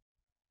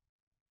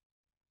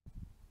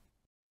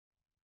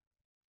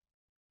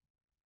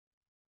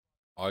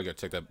 Oh, you gotta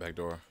take that back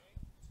door.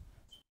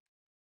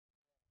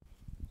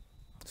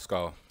 Let's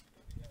go.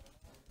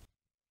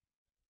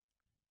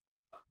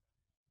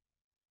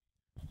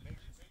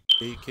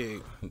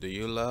 BK, do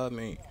you love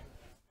me?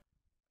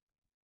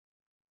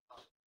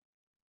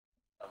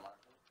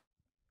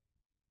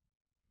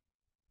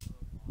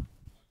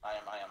 I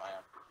am.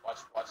 Watch.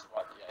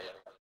 Yeah.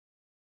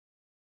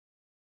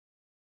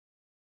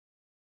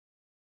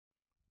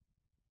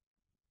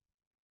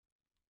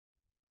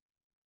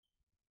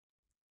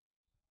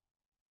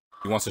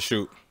 He wants to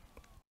shoot.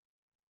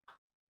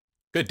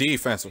 Good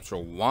defense. For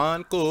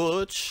 1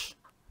 coach.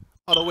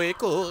 All the way,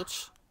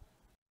 coach.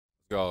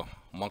 Go.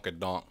 Monkey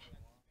donk.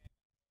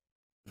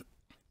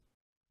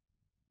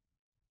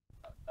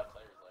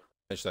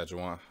 Pitch that,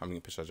 Juwan. I mean,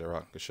 pitch that,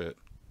 J-Rock. Good shit.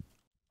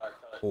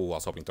 Oh, I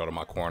was hoping to throw to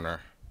my corner.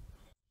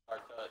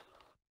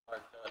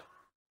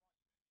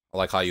 I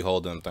like how you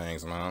hold them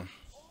things, man.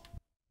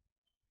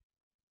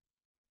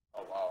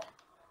 Oh wow.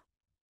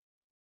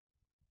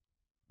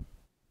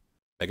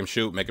 Make him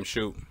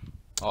shoot.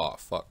 Oh,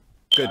 fuck.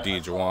 Good D,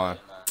 Juwan.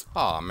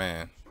 Oh,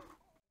 man.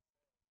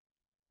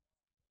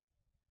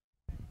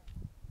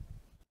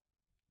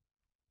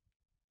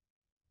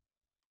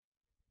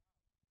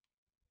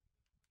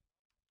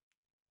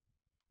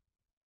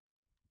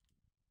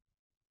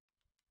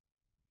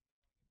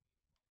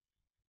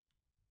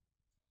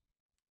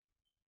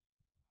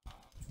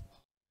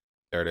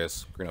 There it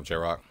is. Green up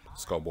J-Rock.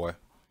 Let's go, boy.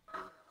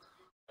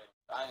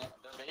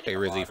 Hey,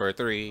 Rizzy for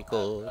 3,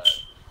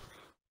 coach.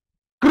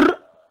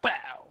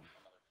 Wow.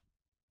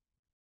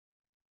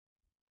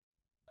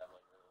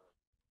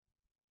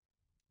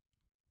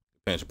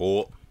 Pinch,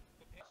 bull.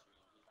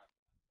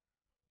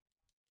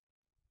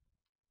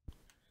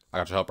 I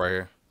got your help right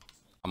here.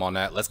 I'm on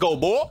that. Let's go,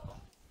 bull.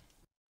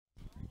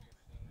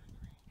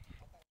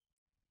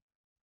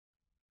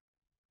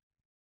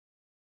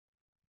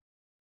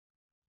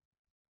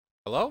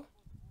 Hello?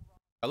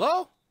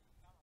 Hello?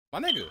 My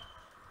nigga.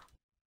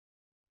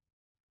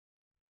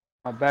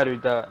 My battery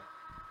died.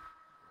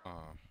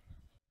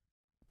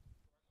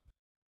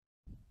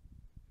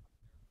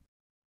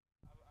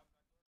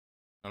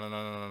 No.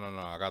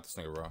 I got this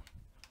nigga, bro.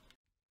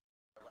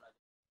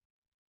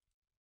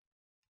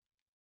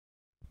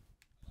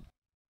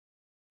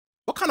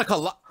 What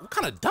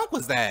kind of dunk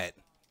was that?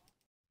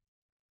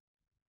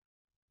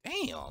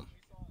 Damn.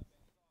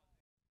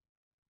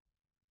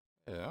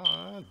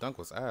 Yeah, that dunk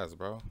was ass,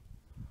 bro.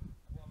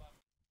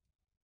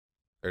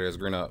 There it is,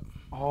 green up.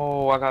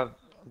 Oh, I got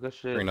good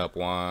shit. Green up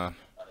one.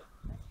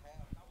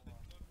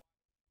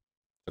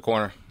 The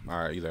corner. All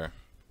right, you there.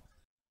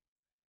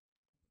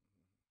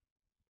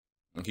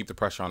 And keep the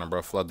pressure on him,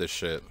 bro. Flood this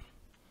shit.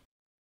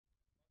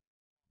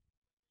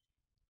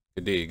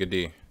 Good D, good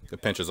D.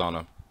 Good pinches on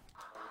him.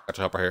 Got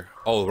your help right here.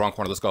 Oh, wrong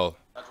corner. Let's go.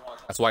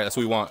 That's white. That's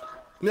what we want.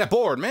 Give me that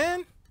board,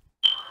 man.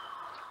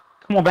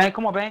 Come on, Bang.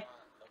 Come on, Bang.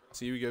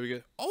 See, we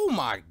good. Oh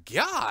my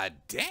god,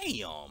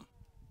 damn.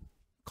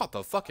 Caught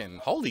the fucking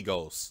Holy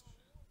Ghost.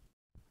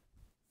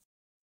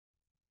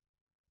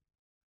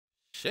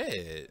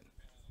 Shit.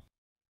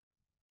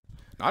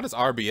 No, I just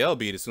RBL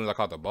beat as soon as I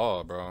caught the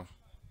ball, bro.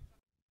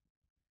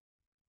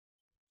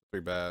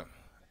 Pretty bad.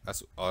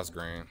 That's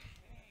green.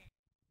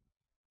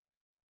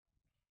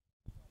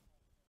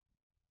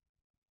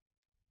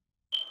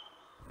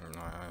 No,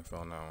 I ain't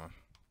feeling that one.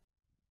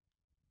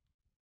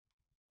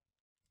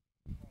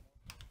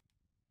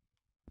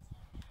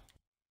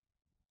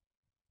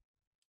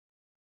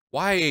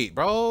 White,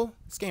 bro.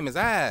 This game is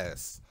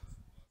ass.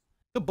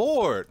 Good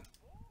board.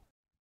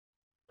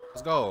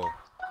 Let's go.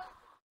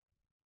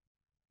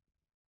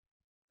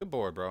 Good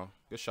board, bro.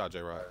 Good shot,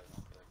 J-Rock.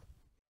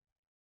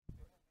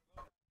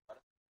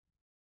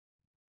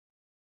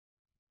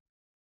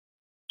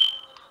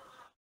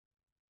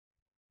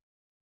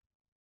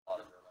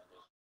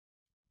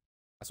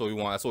 That's what we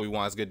want. That's what we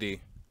want. That's good D.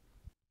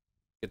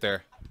 Get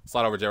there.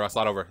 Slide over, J-Rock.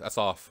 Slide over. That's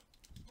off.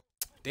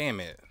 Damn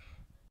it.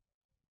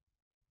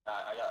 I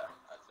got it.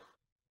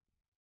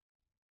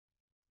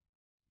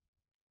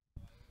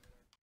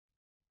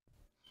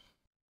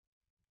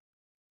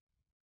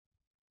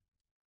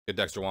 Good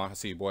Dexter Juan. I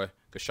see you, boy.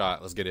 Good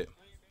shot. Let's get it.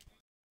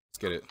 Let's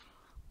get it.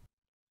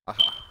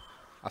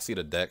 I see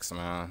the Dex,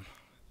 man.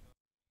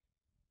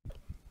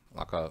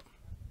 Lock up.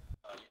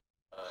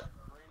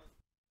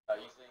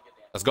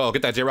 Let's go.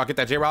 Get that J-Rock. Get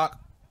that J-Rock.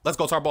 Let's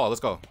go to our ball.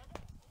 Let's go.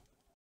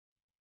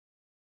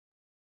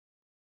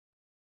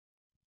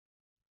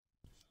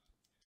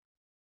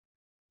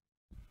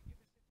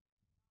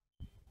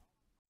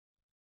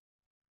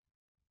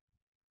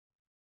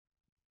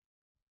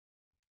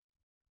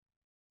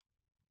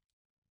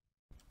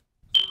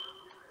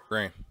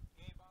 Green.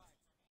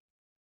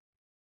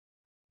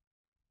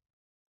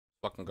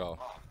 Fucking go.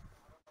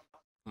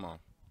 Come on.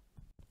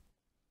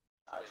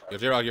 Yo,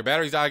 J-Rock, your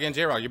battery's out again.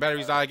 J-Rock, your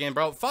battery's out again,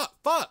 bro.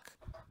 Fuck.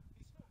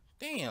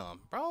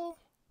 Damn, bro.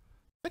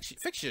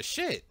 Fix your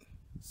shit.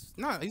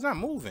 He's not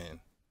moving.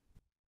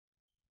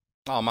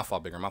 Oh, my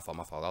fault, bigger. My fault.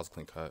 That was a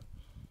clean cut.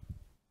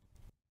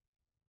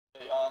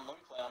 Hey, let me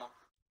play on him.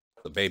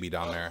 The baby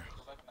down there.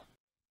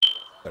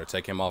 Better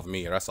take him off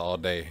me, or that's all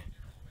day.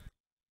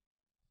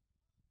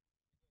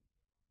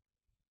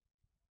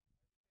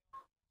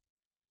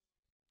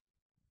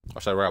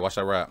 Watch that rap. Watch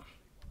that rap.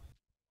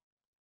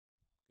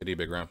 Good D,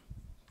 Big Rim.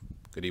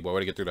 Good D, boy.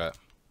 Way to get through that.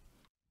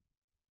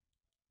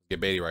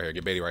 Get Beatty right here.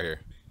 Get Beatty right here.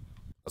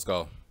 Let's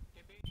go.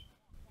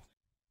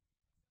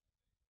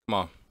 Come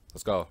on.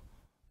 Let's go.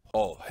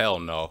 Oh, hell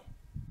no.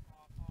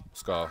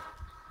 Let's go.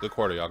 Good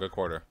quarter, y'all. Good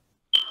quarter.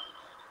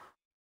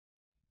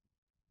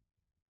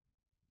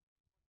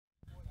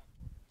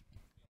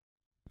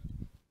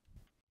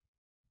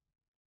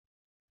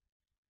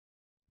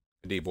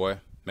 Good D, boy.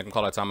 Make him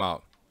call that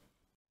timeout.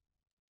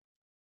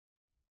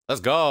 Let's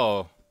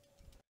go.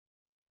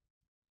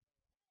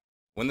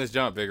 Win this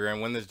jump, Big Rim.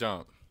 Win this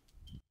jump.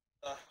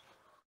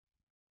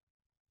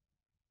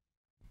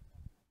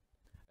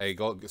 Hey,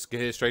 go get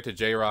it straight to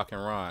J-Rock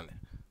and Ron.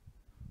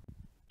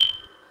 Let's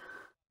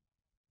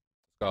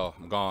go.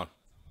 I'm gone.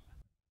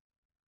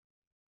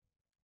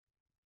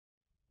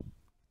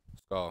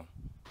 Let's go.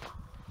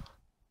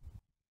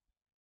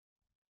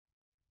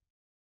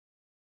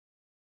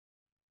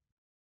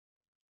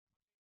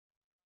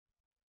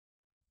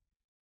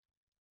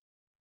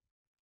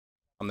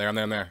 I'm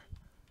there.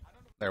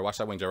 There, watch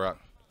that wing, J-Rock.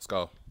 Let's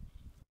go.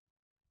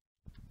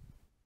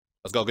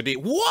 Let's go, good D.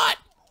 What?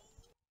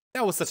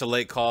 That was such a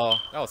late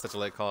call.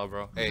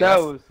 Bro. Hey,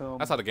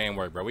 that's how the game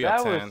worked, bro. We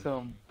up 10. That was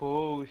some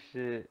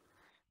bullshit.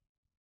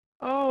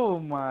 Oh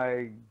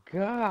my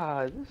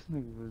god, this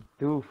nigga was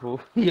dooful.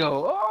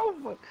 Yo, oh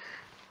my.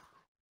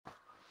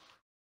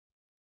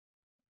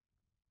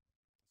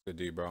 Good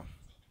D, bro.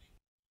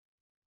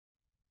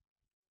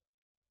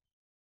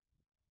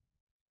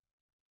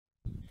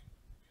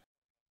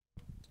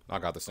 I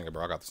got this nigga,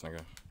 bro.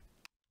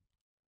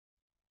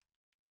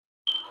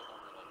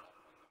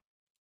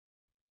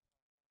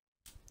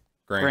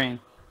 Green.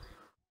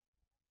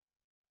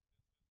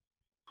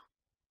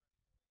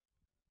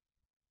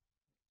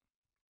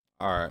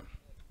 All right.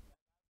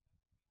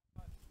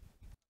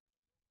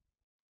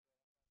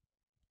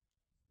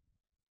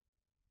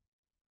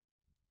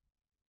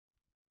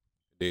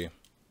 D.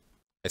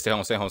 Hey, stay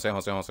home.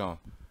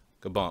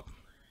 Good bump.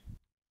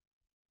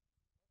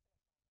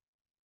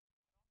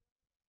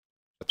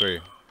 3.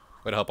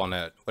 Way to help on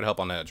that. Way to help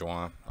on that,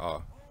 Juwan.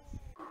 Oh.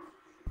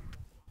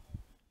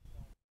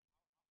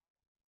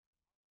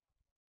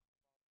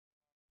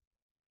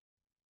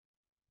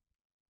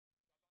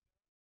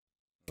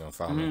 You don't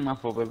foul me. My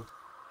fault, baby.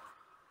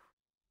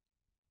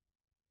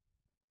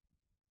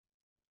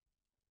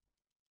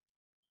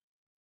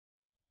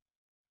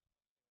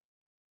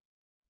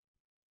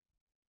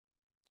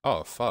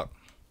 Oh, fuck.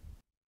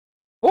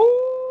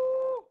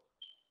 Ooh!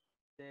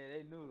 Yeah,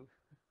 they knew.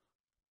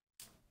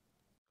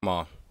 Come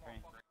on.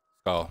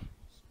 Let's go.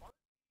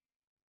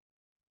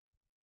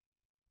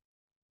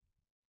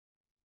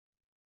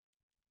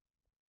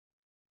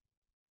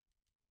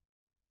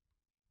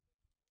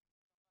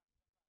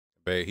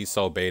 Bait. He's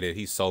so baited.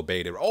 He's so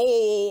baited.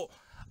 Oh!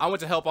 I went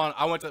to help on.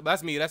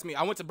 That's me. That's me.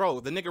 I went to, bro.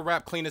 The nigga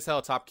rap clean as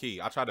hell, top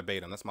key. I tried to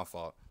bait him. That's my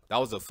fault. That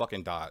was a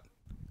fucking dot.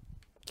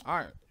 All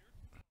right.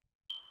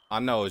 I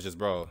know. It's just,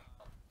 bro.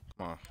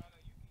 Come on.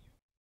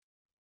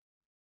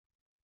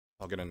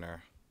 I'll get in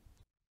there.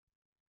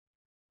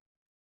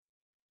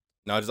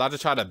 No, I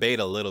just tried to bait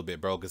a little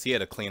bit, bro, because he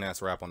had a clean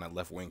ass wrap on that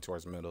left wing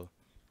towards middle.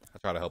 I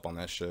tried to help on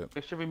that shit.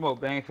 Fix your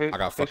remote, bang. Fix. I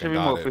got Fix your fucking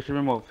remote. dotted. Fix your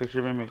remote. Fix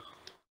your remote.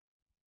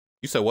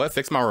 You said what?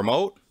 Fix my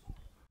remote?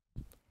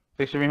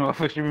 Fix your remote.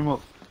 Fix your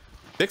remote.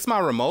 Fix my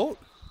remote?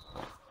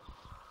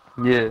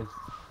 Yeah.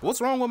 What's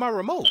wrong with my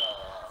remote?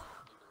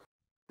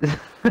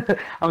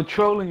 I'm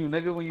trolling you,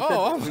 nigga. When you said,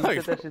 Oh, when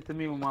you said that shit to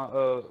me when my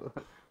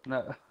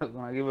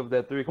when I give up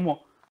that 3. Come on.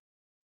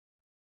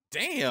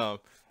 Damn.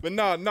 But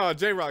no,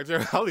 J-Rock,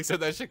 I only said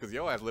that shit because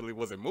your ass literally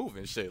wasn't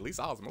moving shit. At least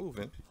I was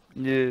moving.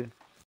 Yeah.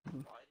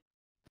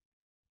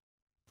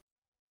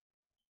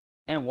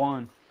 And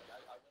 1.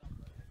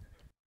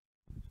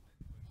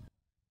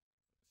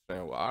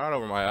 Man, well, I don't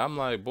over my head. I'm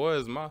like, boy,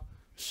 is my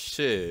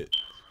shit.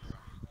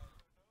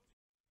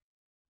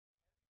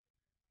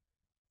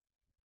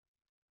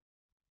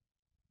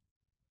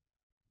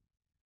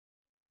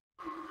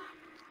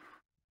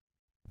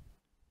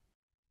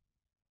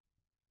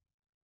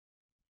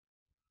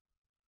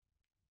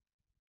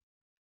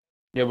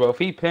 Yeah, bro. If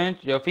he pinch,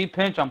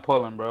 I'm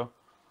pulling, bro.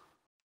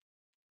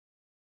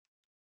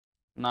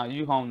 Nah,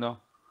 you home though.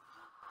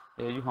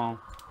 Yeah, you home.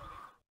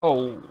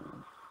 Oh,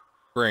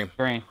 Green.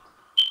 green.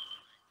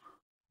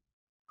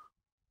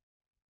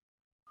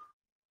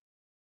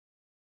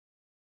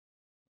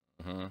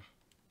 Mm-hmm.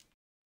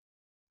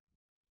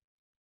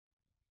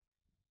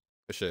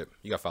 Good shit.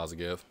 You got fouls to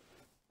give.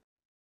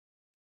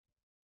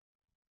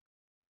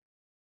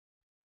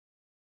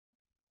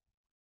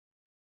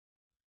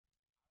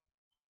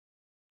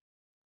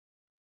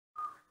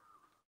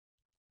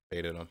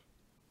 Baited him.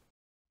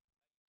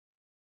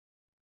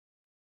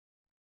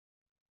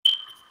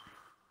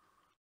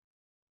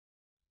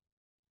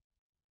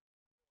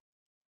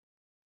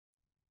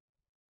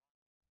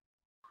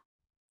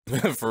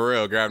 For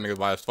real, grab niggas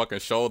by his fucking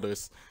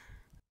shoulders.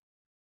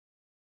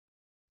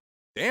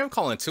 Damn,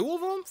 calling 2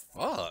 of them?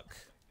 Fuck.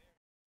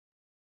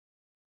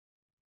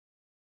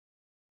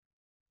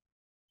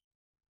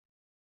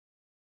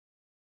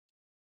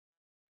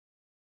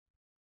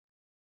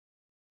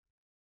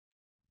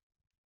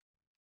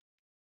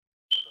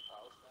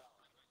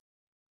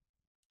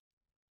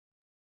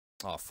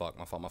 Oh, fuck.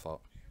 My fault, my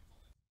fault.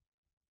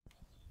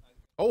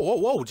 Oh,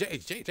 whoa,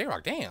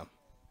 J-Rock, damn.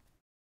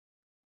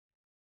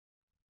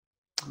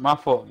 My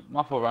fault,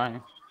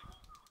 Ryan.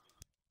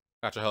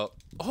 Got your help.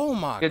 Oh,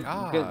 my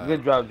God.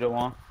 Good job,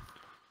 Joanne.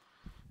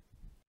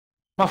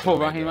 My fault,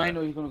 Should've made Ryan. I that.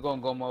 know you're gonna go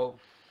and go mode.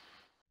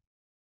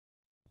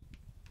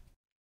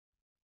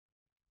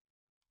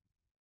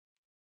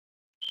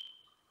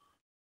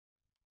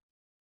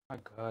 I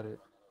got it.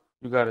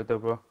 You got it though,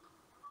 bro.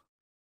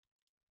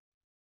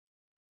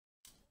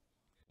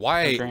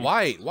 White. Green.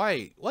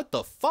 What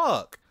the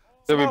fuck?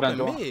 Good Stop rebound, in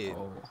Joanne. mid.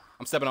 Oh.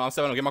 I'm stepping up.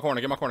 Get my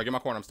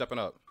corner. I'm stepping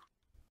up.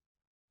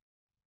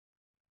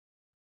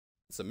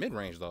 It's a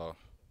mid-range, though.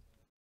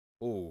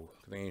 Ooh,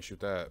 they ain't shoot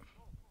that.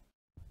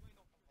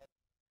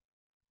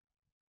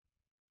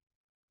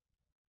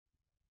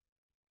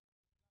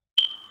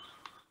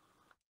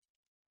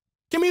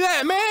 Give me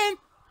that, man!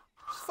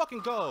 Let's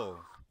fucking go.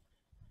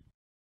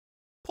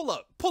 Pull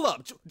up.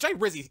 Jay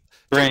Rizzy.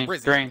 Green.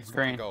 Let's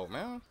fucking go,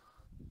 man.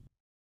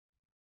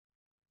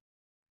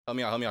 Help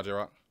me out,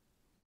 J-Rock.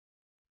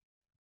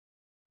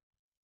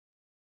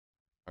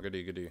 Oh, good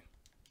D.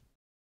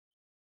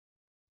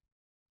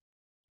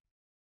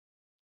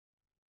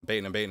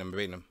 Baiting him.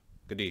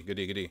 Good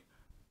D.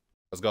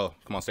 Let's go.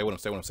 Come on, stay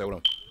with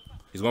him.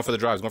 He's going for the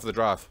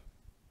drive.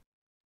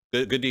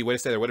 Good D. Way to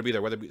stay there. Way to be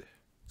there. He's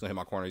gonna hit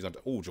my corner. He's gonna.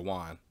 Ooh,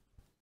 Jawan.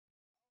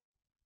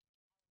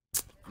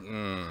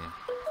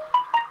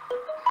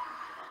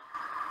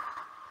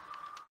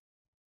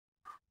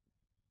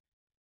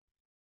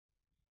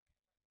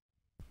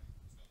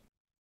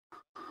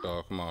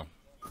 Oh, come on.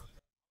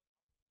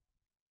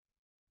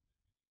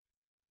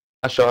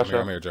 I show.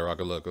 I'm here, J-Rock.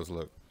 Let's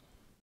look.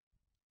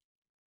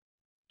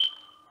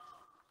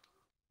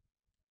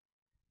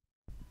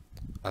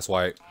 That's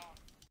white.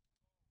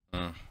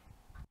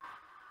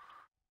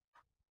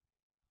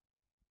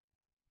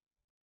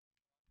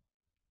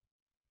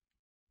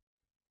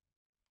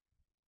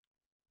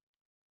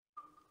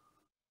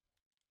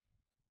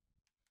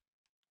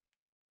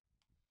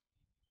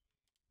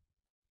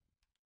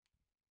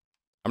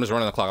 I'm just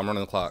running the clock. I'm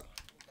running the clock.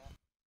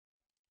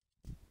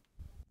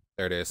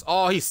 There it is.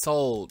 Oh, he's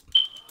sold.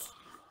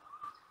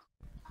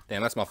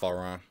 Damn, that's my fault,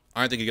 Ron.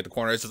 I didn't think he'd get the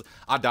corner. It's just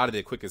I dotted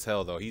it quick as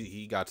hell though.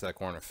 He got to that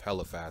corner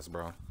hella fast,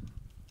 bro.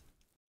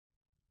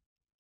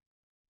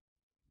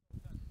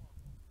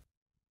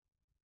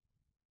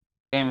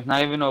 Game is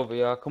not even over,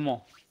 y'all. Come on.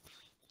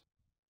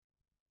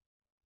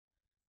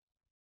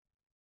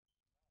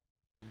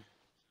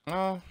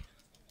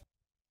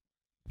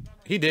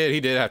 He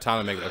did have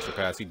time to make the extra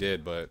pass. He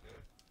did, but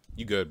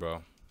you good,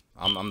 bro.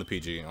 I'm the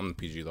PG. I'm the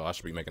PG though. I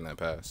should be making that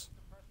pass.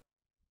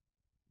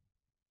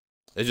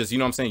 It's just, you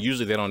know what I'm saying?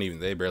 Usually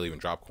they barely even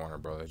drop corner,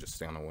 bro. They just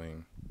stay on the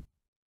wing.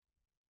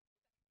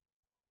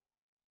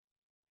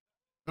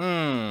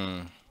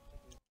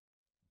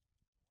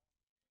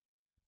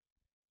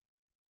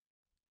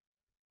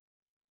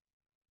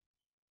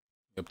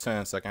 Yep,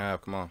 10, second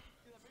half. Come on.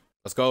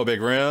 Let's go, big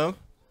rim.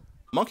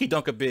 Monkey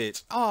dunk a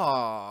bitch.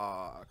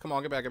 Oh, come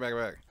on, get back. I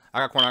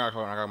got corner,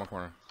 I got my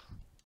corner.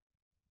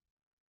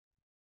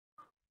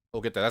 Oh,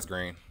 get that. That's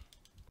green.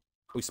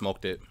 We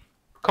smoked it.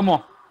 Come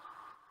on.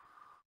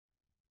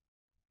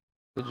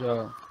 Good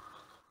job.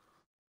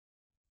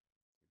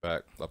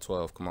 Back. Up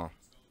 12. Come on.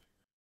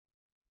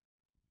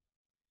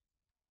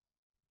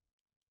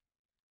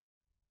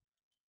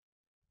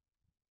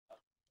 Let's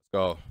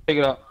go. Pick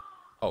it up.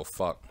 Oh,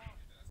 fuck.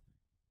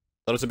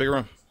 Let us a big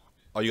room.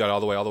 Oh, you got it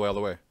all the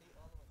way.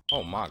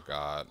 Oh, my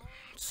God.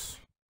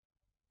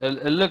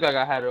 It looked like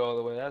I had it all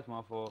the way. That's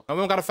my fault. No,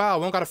 we don't got a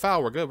foul.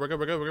 We're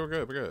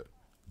good.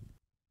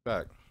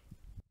 Back.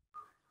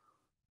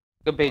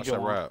 Good bait, Joe.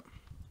 Joe.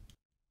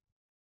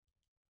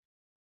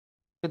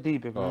 Good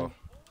deep, bro.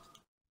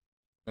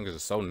 Niggas are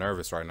so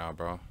nervous right now,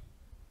 bro.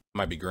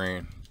 Might be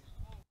green.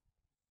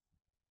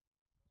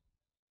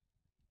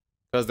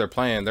 Because they're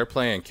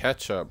playing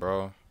catch up,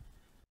 bro.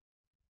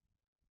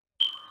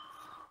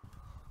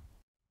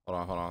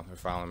 Hold on. They're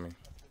fouling me.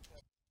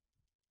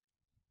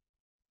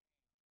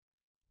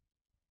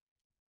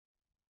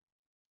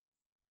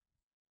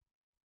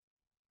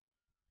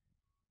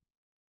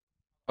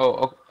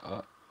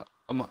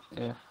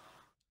 Yeah.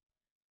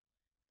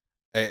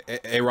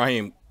 Hey,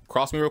 Raheem,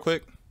 cross me real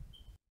quick.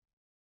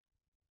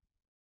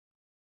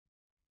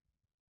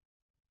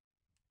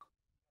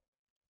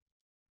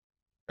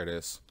 There it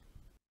is.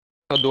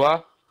 So do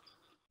I?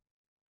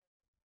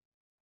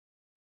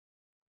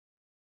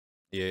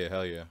 Yeah,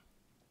 hell yeah.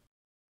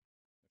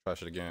 Try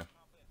shit again.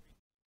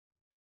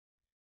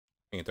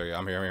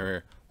 I'm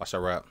here. Watch that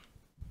rap.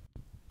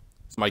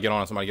 Somebody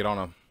get on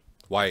him.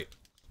 White.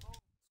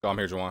 Go, I'm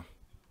here, Juwan.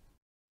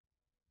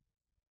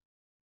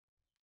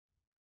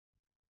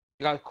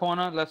 You got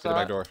corner, left To the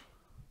side. back door.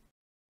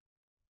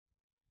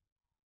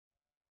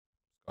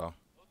 Go.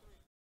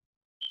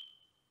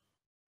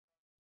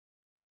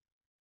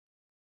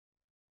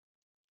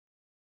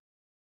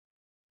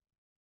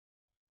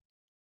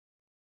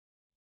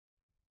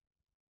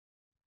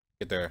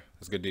 Get there.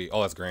 That's good D.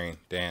 Oh, that's green.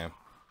 Damn.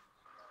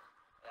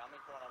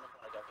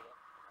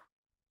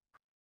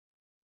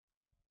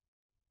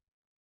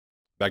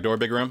 Back door,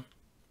 big rim.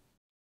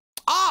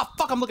 Ah,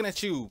 fuck, I'm looking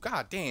at you.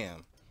 God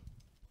damn.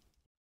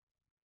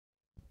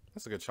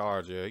 That's a good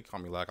charge, yeah. He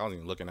called me like I wasn't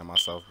even looking at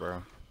myself,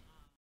 bro.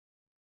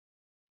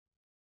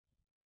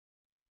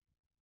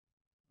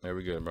 There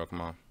we good, bro.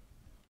 Come on.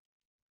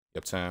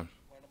 Yep, 10.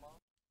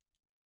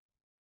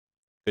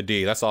 Good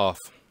D. That's off.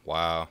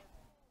 Wow.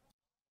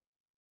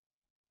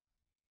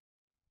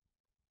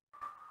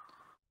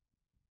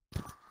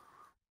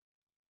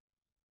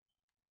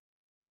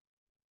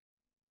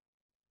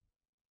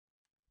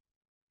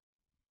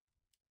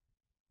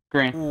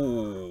 Green.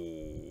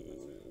 Ooh.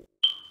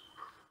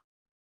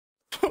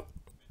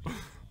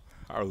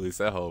 I released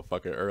that whole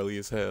fucking early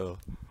as hell.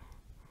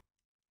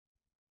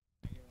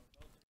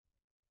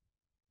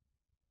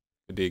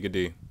 Good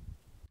D.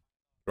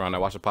 Around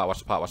there, watch the pop.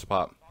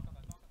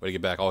 Way to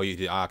get back. Oh,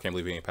 I can't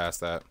believe he ain't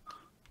passed that.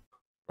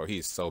 Bro,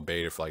 he's so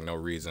baited for like no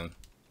reason.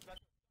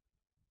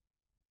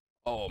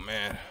 Oh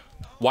man.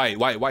 White.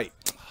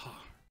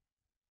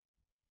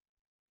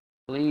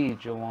 Please,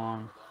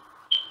 Jawan.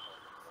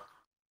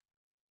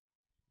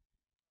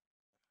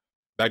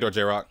 Backdoor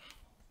J-Rock.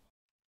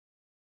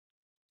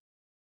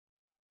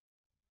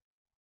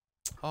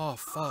 Oh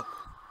fuck.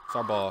 It's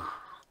our ball.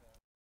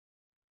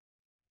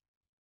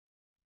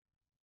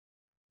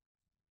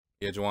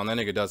 Yeah, Juwan, that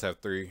nigga does have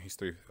 3. He's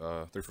 3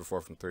 for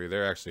 4 from 3.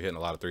 They're actually hitting a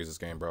lot of threes this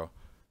game, bro.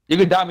 You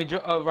can dot me,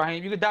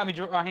 Raheem. You can dot me,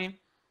 Raheem.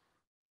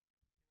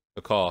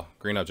 Good call.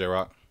 Green up,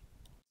 J-Rock.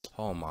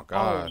 Oh my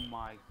god. Oh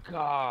my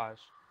gosh.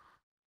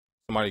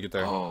 Somebody get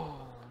there.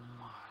 Oh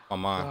On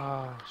my mine.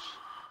 gosh.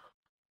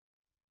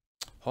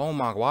 Oh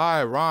my,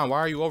 why, Ron? Why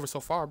are you over so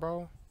far,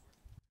 bro?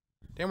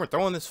 Damn, we're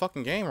throwing this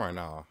fucking game right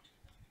now.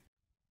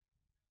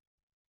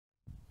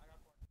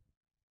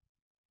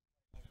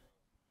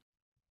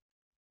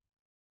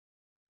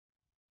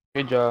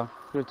 Good job.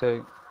 Good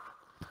take.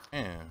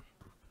 Damn.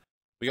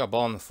 We got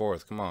ball in the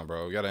 4th. Come on,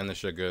 bro. We gotta end this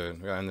shit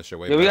good. We gotta end this shit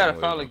way Yeah, we better gotta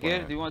than what foul we've been again.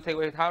 playing. Do you want to take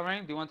away his high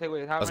range?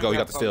 Let's go. You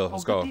got the steal.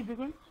 Let's go.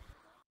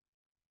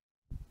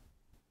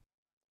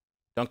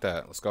 Dunk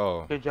that. Let's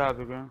go. Good job,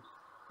 Big Rim.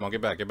 Come on,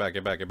 get back, get back,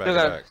 get back, get back, Still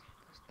get gotta, back.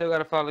 still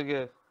gotta follow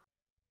good.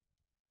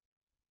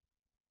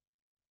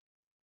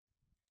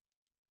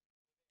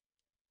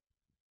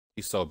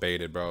 He's so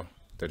baited, bro.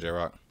 There,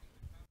 J-Rock.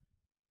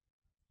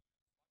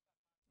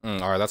 All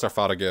right, that's our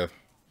foul to give.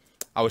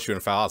 I was shooting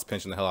foul. I was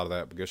pinching the hell out of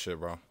that. But good shit,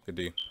 bro. Good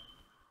D.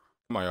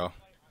 Come on,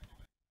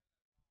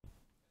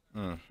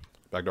 y'all.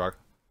 Back door.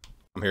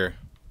 I'm here.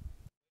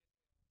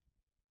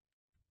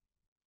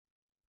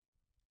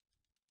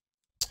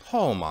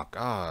 Oh my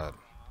god.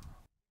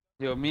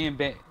 Yo, me and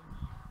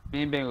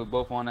Bang were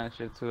both on that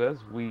shit too.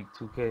 That's weak,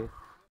 2K.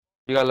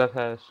 You got left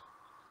hash.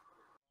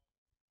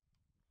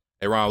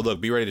 Hey, Ron, look,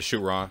 be ready to shoot,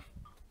 Ron.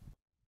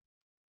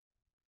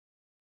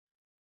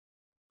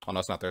 Oh, no,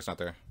 it's not there. It's not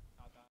there.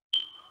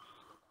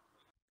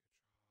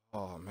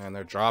 Oh, man,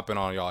 they're dropping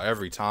on y'all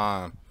every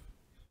time.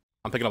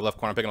 I'm picking up left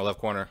corner. I'm picking up left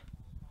corner.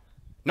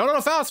 No, no,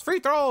 no, fouls. Free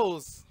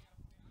throws.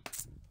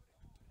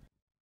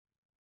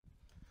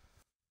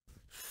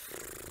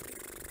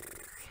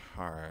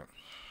 All right.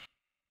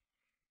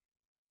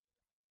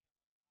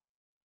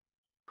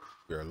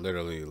 We're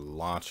literally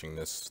launching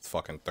this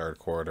fucking third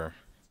quarter.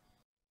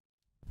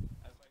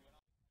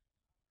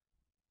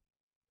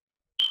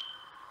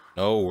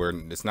 No,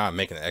 it's not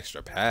making an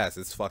extra pass.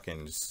 It's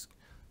fucking just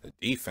the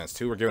defense,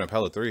 too. We're giving up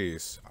hella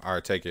threes. All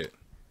right, take it.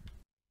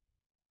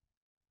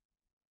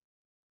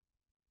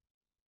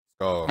 Let's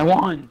go. I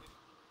won.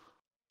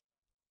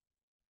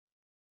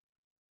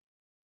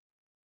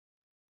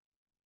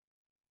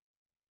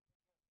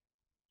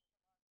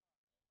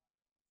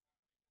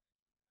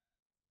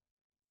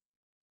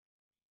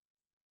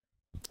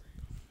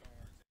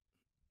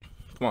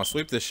 Come on,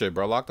 sweep this shit,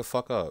 bro. Lock the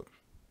fuck up.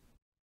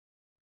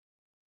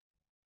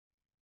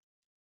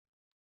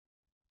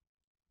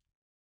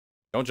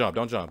 Don't jump,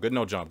 don't jump. Good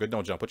no jump, good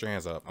no jump. Put your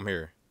hands up. I'm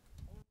here.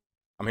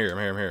 I'm here, I'm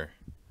here, I'm here.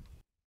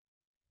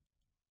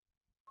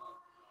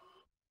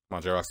 Come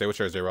on, J-Rock. Stay with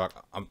yours,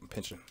 J-Rock. I'm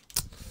pinching.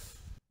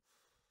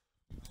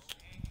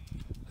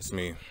 It's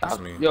me. It's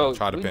me. Yo,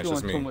 Try to we pinch. doing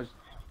It's me. too much.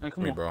 Man,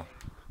 come Me, on. bro.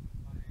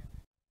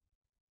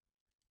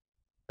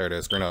 There it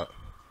is. Green up.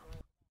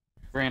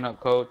 Bring up,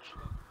 coach.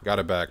 Got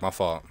it back. My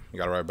fault. You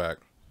got it right back.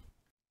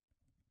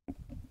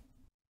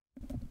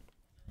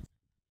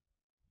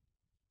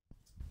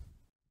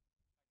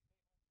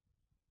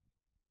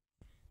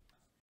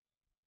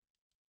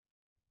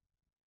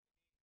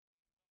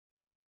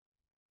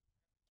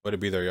 Way to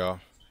be there, y'all.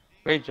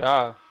 Great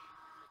job.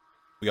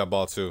 We got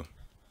ball too.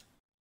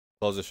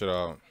 Close this shit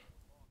out.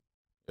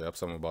 Yeah, up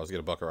some balls. Get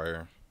a bucket right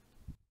here.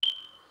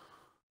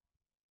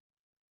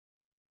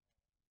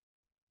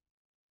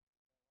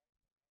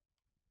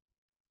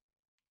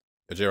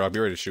 Yeah, J-Rock, be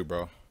ready to shoot,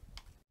 bro. Oh,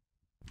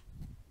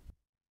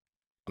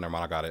 never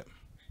mind. I got it.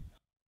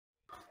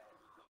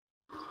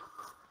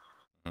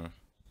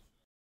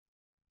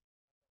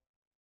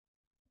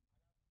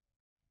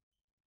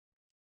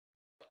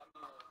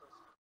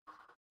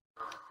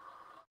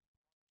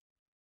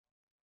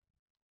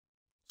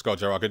 Let's go,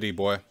 J-Rock. Good D,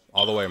 boy.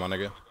 All the way, my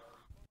nigga.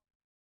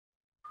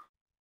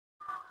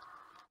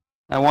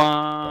 I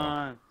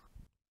won.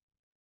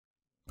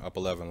 Up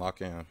 11.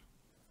 Lock in.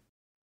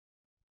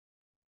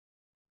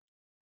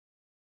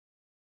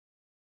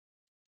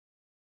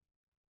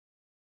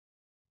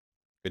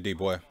 Good D,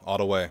 boy. All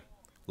the way.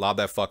 Lob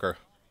that fucker.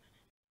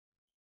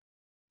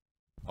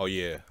 Oh,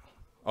 yeah.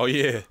 Oh,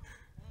 yeah.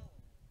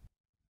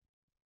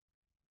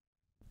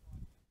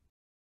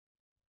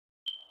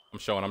 I'm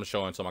showing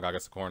until my guy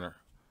gets the corner.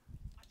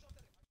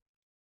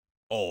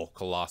 Oh,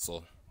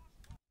 colossal.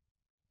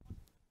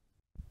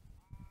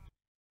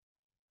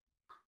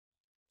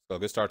 So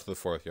good start to the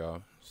fourth,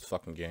 y'all. It's a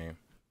fucking game.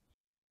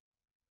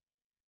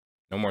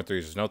 No more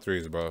threes. There's no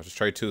threes, bro. Just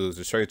trade twos.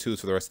 Just trade twos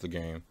for the rest of the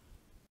game.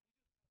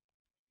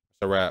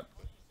 It's a wrap.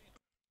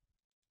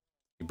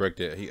 He bricked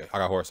it. I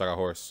got horse. I got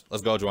horse.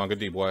 Let's go, Juwan. Good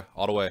D, boy.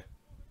 All the way.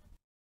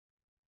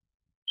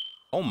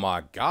 Oh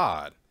my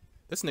God.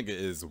 This nigga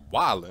is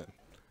wildin'.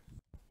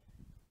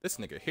 This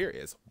nigga here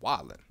is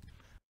wildin'.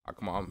 Right,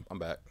 come on. I'm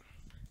back.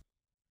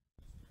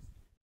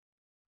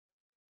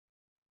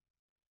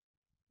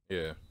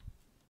 Yeah.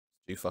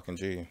 G fucking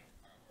G.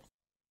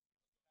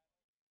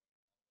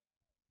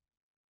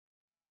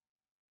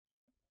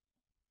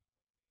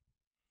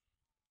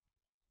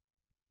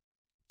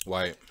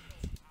 White.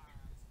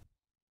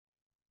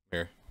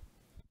 Here.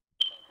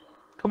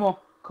 Come on.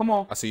 Come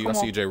on. I see you. Come I see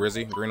on. you, Jay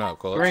Rizzy. Green up,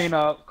 coach. Green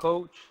up,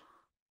 coach.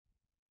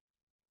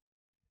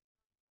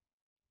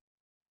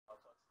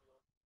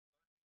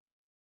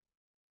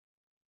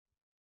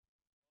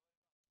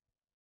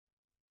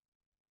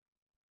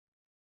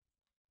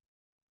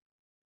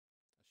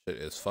 Shit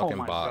is fucking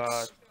my box.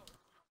 God.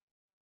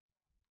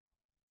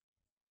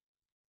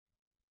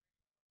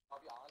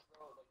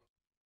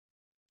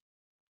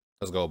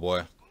 Let's go,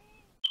 boy.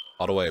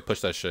 All the way.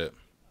 Push that shit.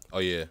 Oh,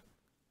 yeah.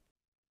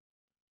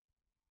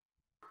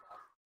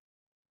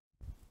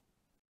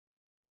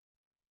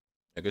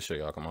 Yeah, good shit,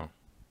 y'all. Come on.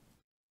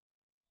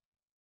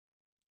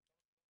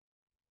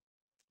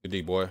 Good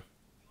D, boy.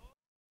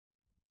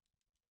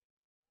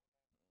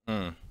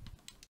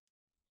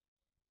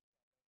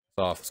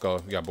 off. Let's go.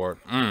 We got bored.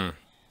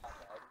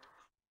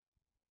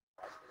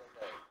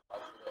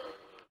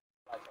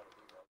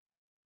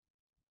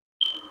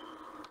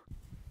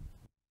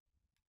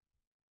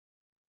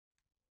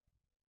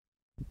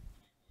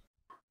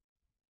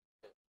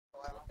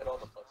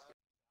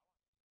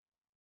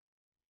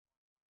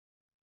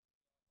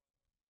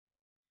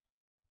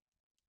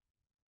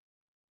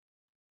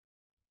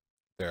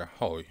 There.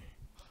 Holy.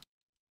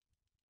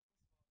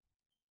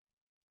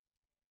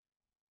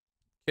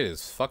 Kid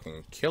is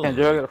fucking killing And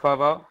Joe me. got a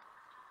 5 out.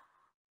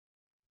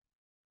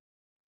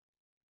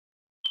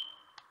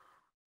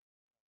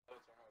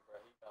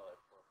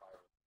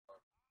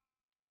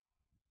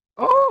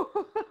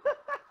 Oh!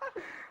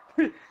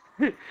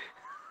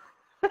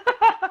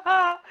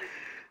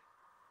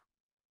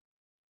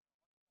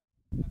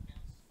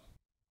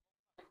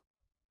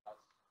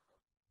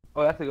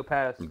 Oh, that's a good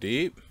pass. From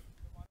deep.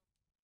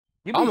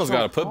 You I almost be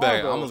got a so putback. I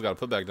small, almost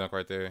got a putback dunk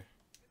right there.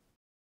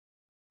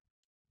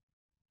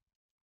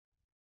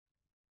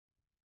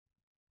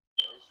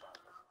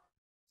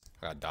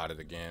 I got dotted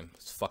again.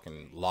 It's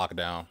fucking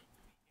lockdown.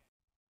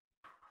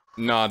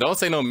 Nah, don't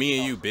say no me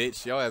and you,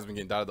 bitch. Y'all has been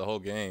getting dotted the whole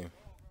game.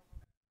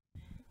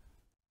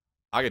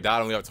 I get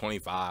dotted when we have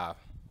 25.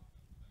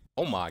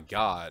 Oh my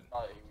god.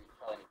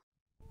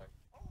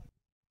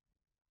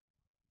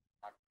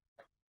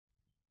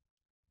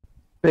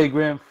 Big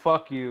Rim,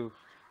 fuck you.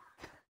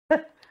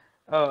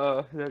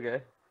 Oh,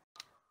 okay.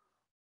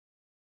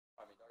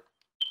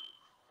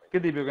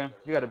 Good D, Big Rim.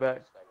 You got it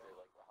back.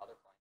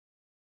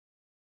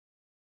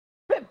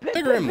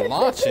 Big Rim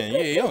launching.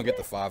 Yeah, you don't get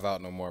the 5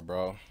 out no more,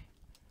 bro.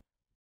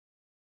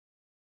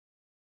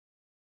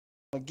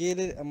 I'm gonna get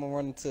it. I'm gonna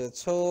run into a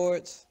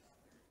charge.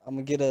 I'm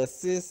gonna get an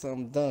assist.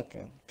 I'm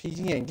dunking.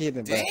 PG ain't getting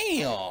it back.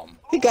 Damn.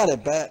 He got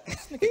it back.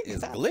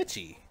 It's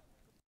glitchy.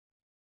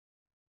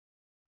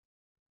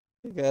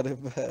 He got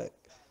it back.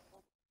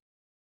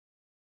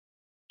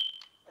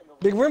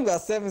 Big Rim got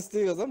 7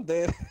 steals. I'm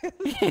dead.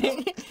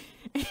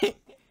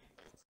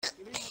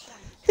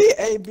 He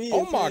AB.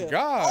 Oh my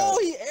god. Oh,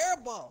 he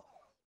airball.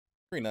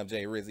 Bring up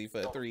Jay Rizzy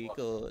for 3,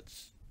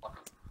 coach.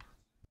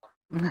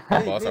 Me.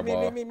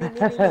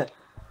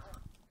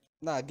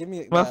 Nah, give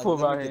me. My Nah, fault,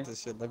 let me Ryan. get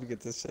this shit. Let me get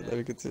this shit. Let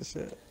me get this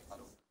shit.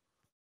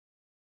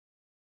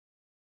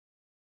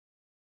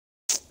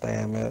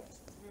 Damn it.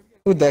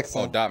 Who decks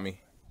Oh, him? dot me.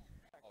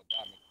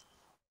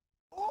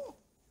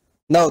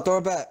 No, throw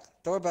it back.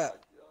 Throw it back.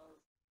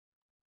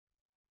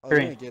 Oh, you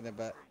Green. ain't getting it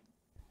back.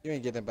 You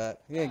ain't getting it back.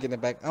 You ain't getting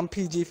it back. I'm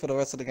PG for the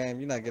rest of the game.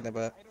 You're not getting it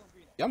back.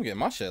 Yeah, I'm getting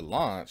my shit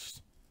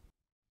launched.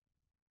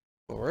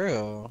 For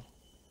real.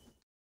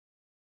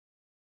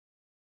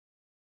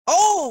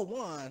 Oh,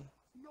 one.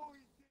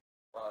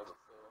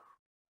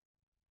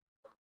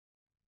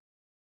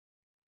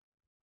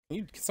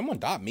 Can someone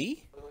dot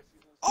me?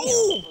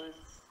 Oh!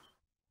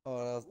 Oh,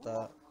 that was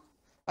that.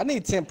 I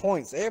need 10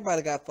 points.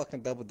 Everybody got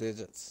fucking double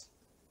digits.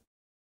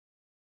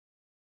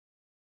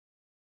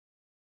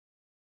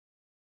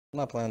 I'm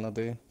not playing no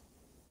D.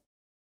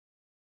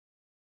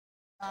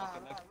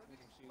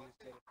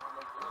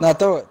 Nah,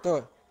 throw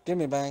it. Give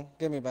me bang.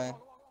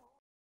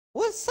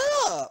 What's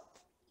up?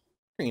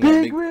 Big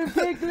Rim,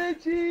 big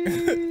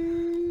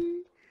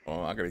glitchy.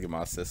 Oh, I gotta get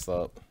my assists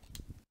up.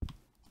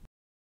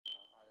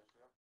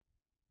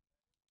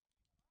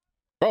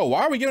 Bro,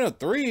 why are we giving up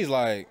 3s?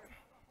 Like,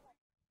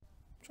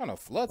 I'm trying to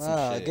flood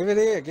some shit. Give it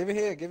here.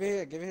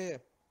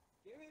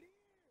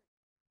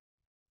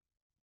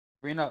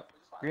 Green up,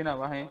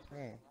 Raheem.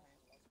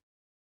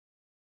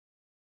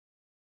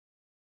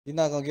 You're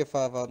not gonna get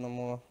 5 out no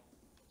more.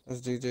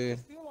 That's GG.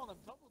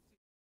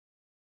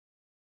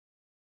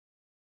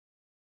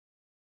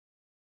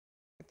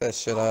 Get that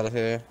shit out of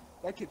here.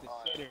 That kid's a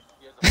shitter.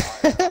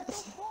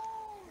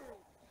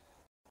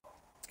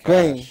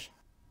 Green.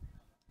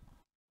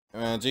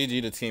 Man,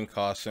 GG the team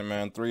caution,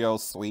 man. 3-0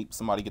 sweep.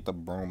 Somebody get the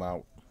broom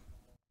out.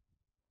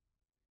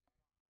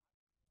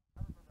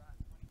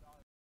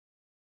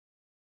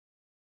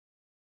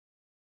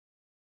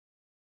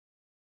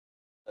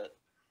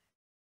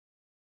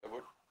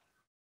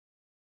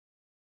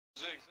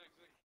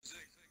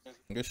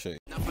 Good shit.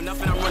 Not for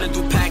nothing, I'm running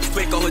through packs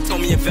quick. Oh, it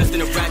told me invest in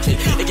a ratchet.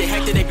 They get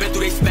hectic, they been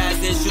through they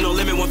spasms. You know,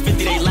 limit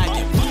 150, they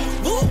lacking.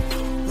 Woo!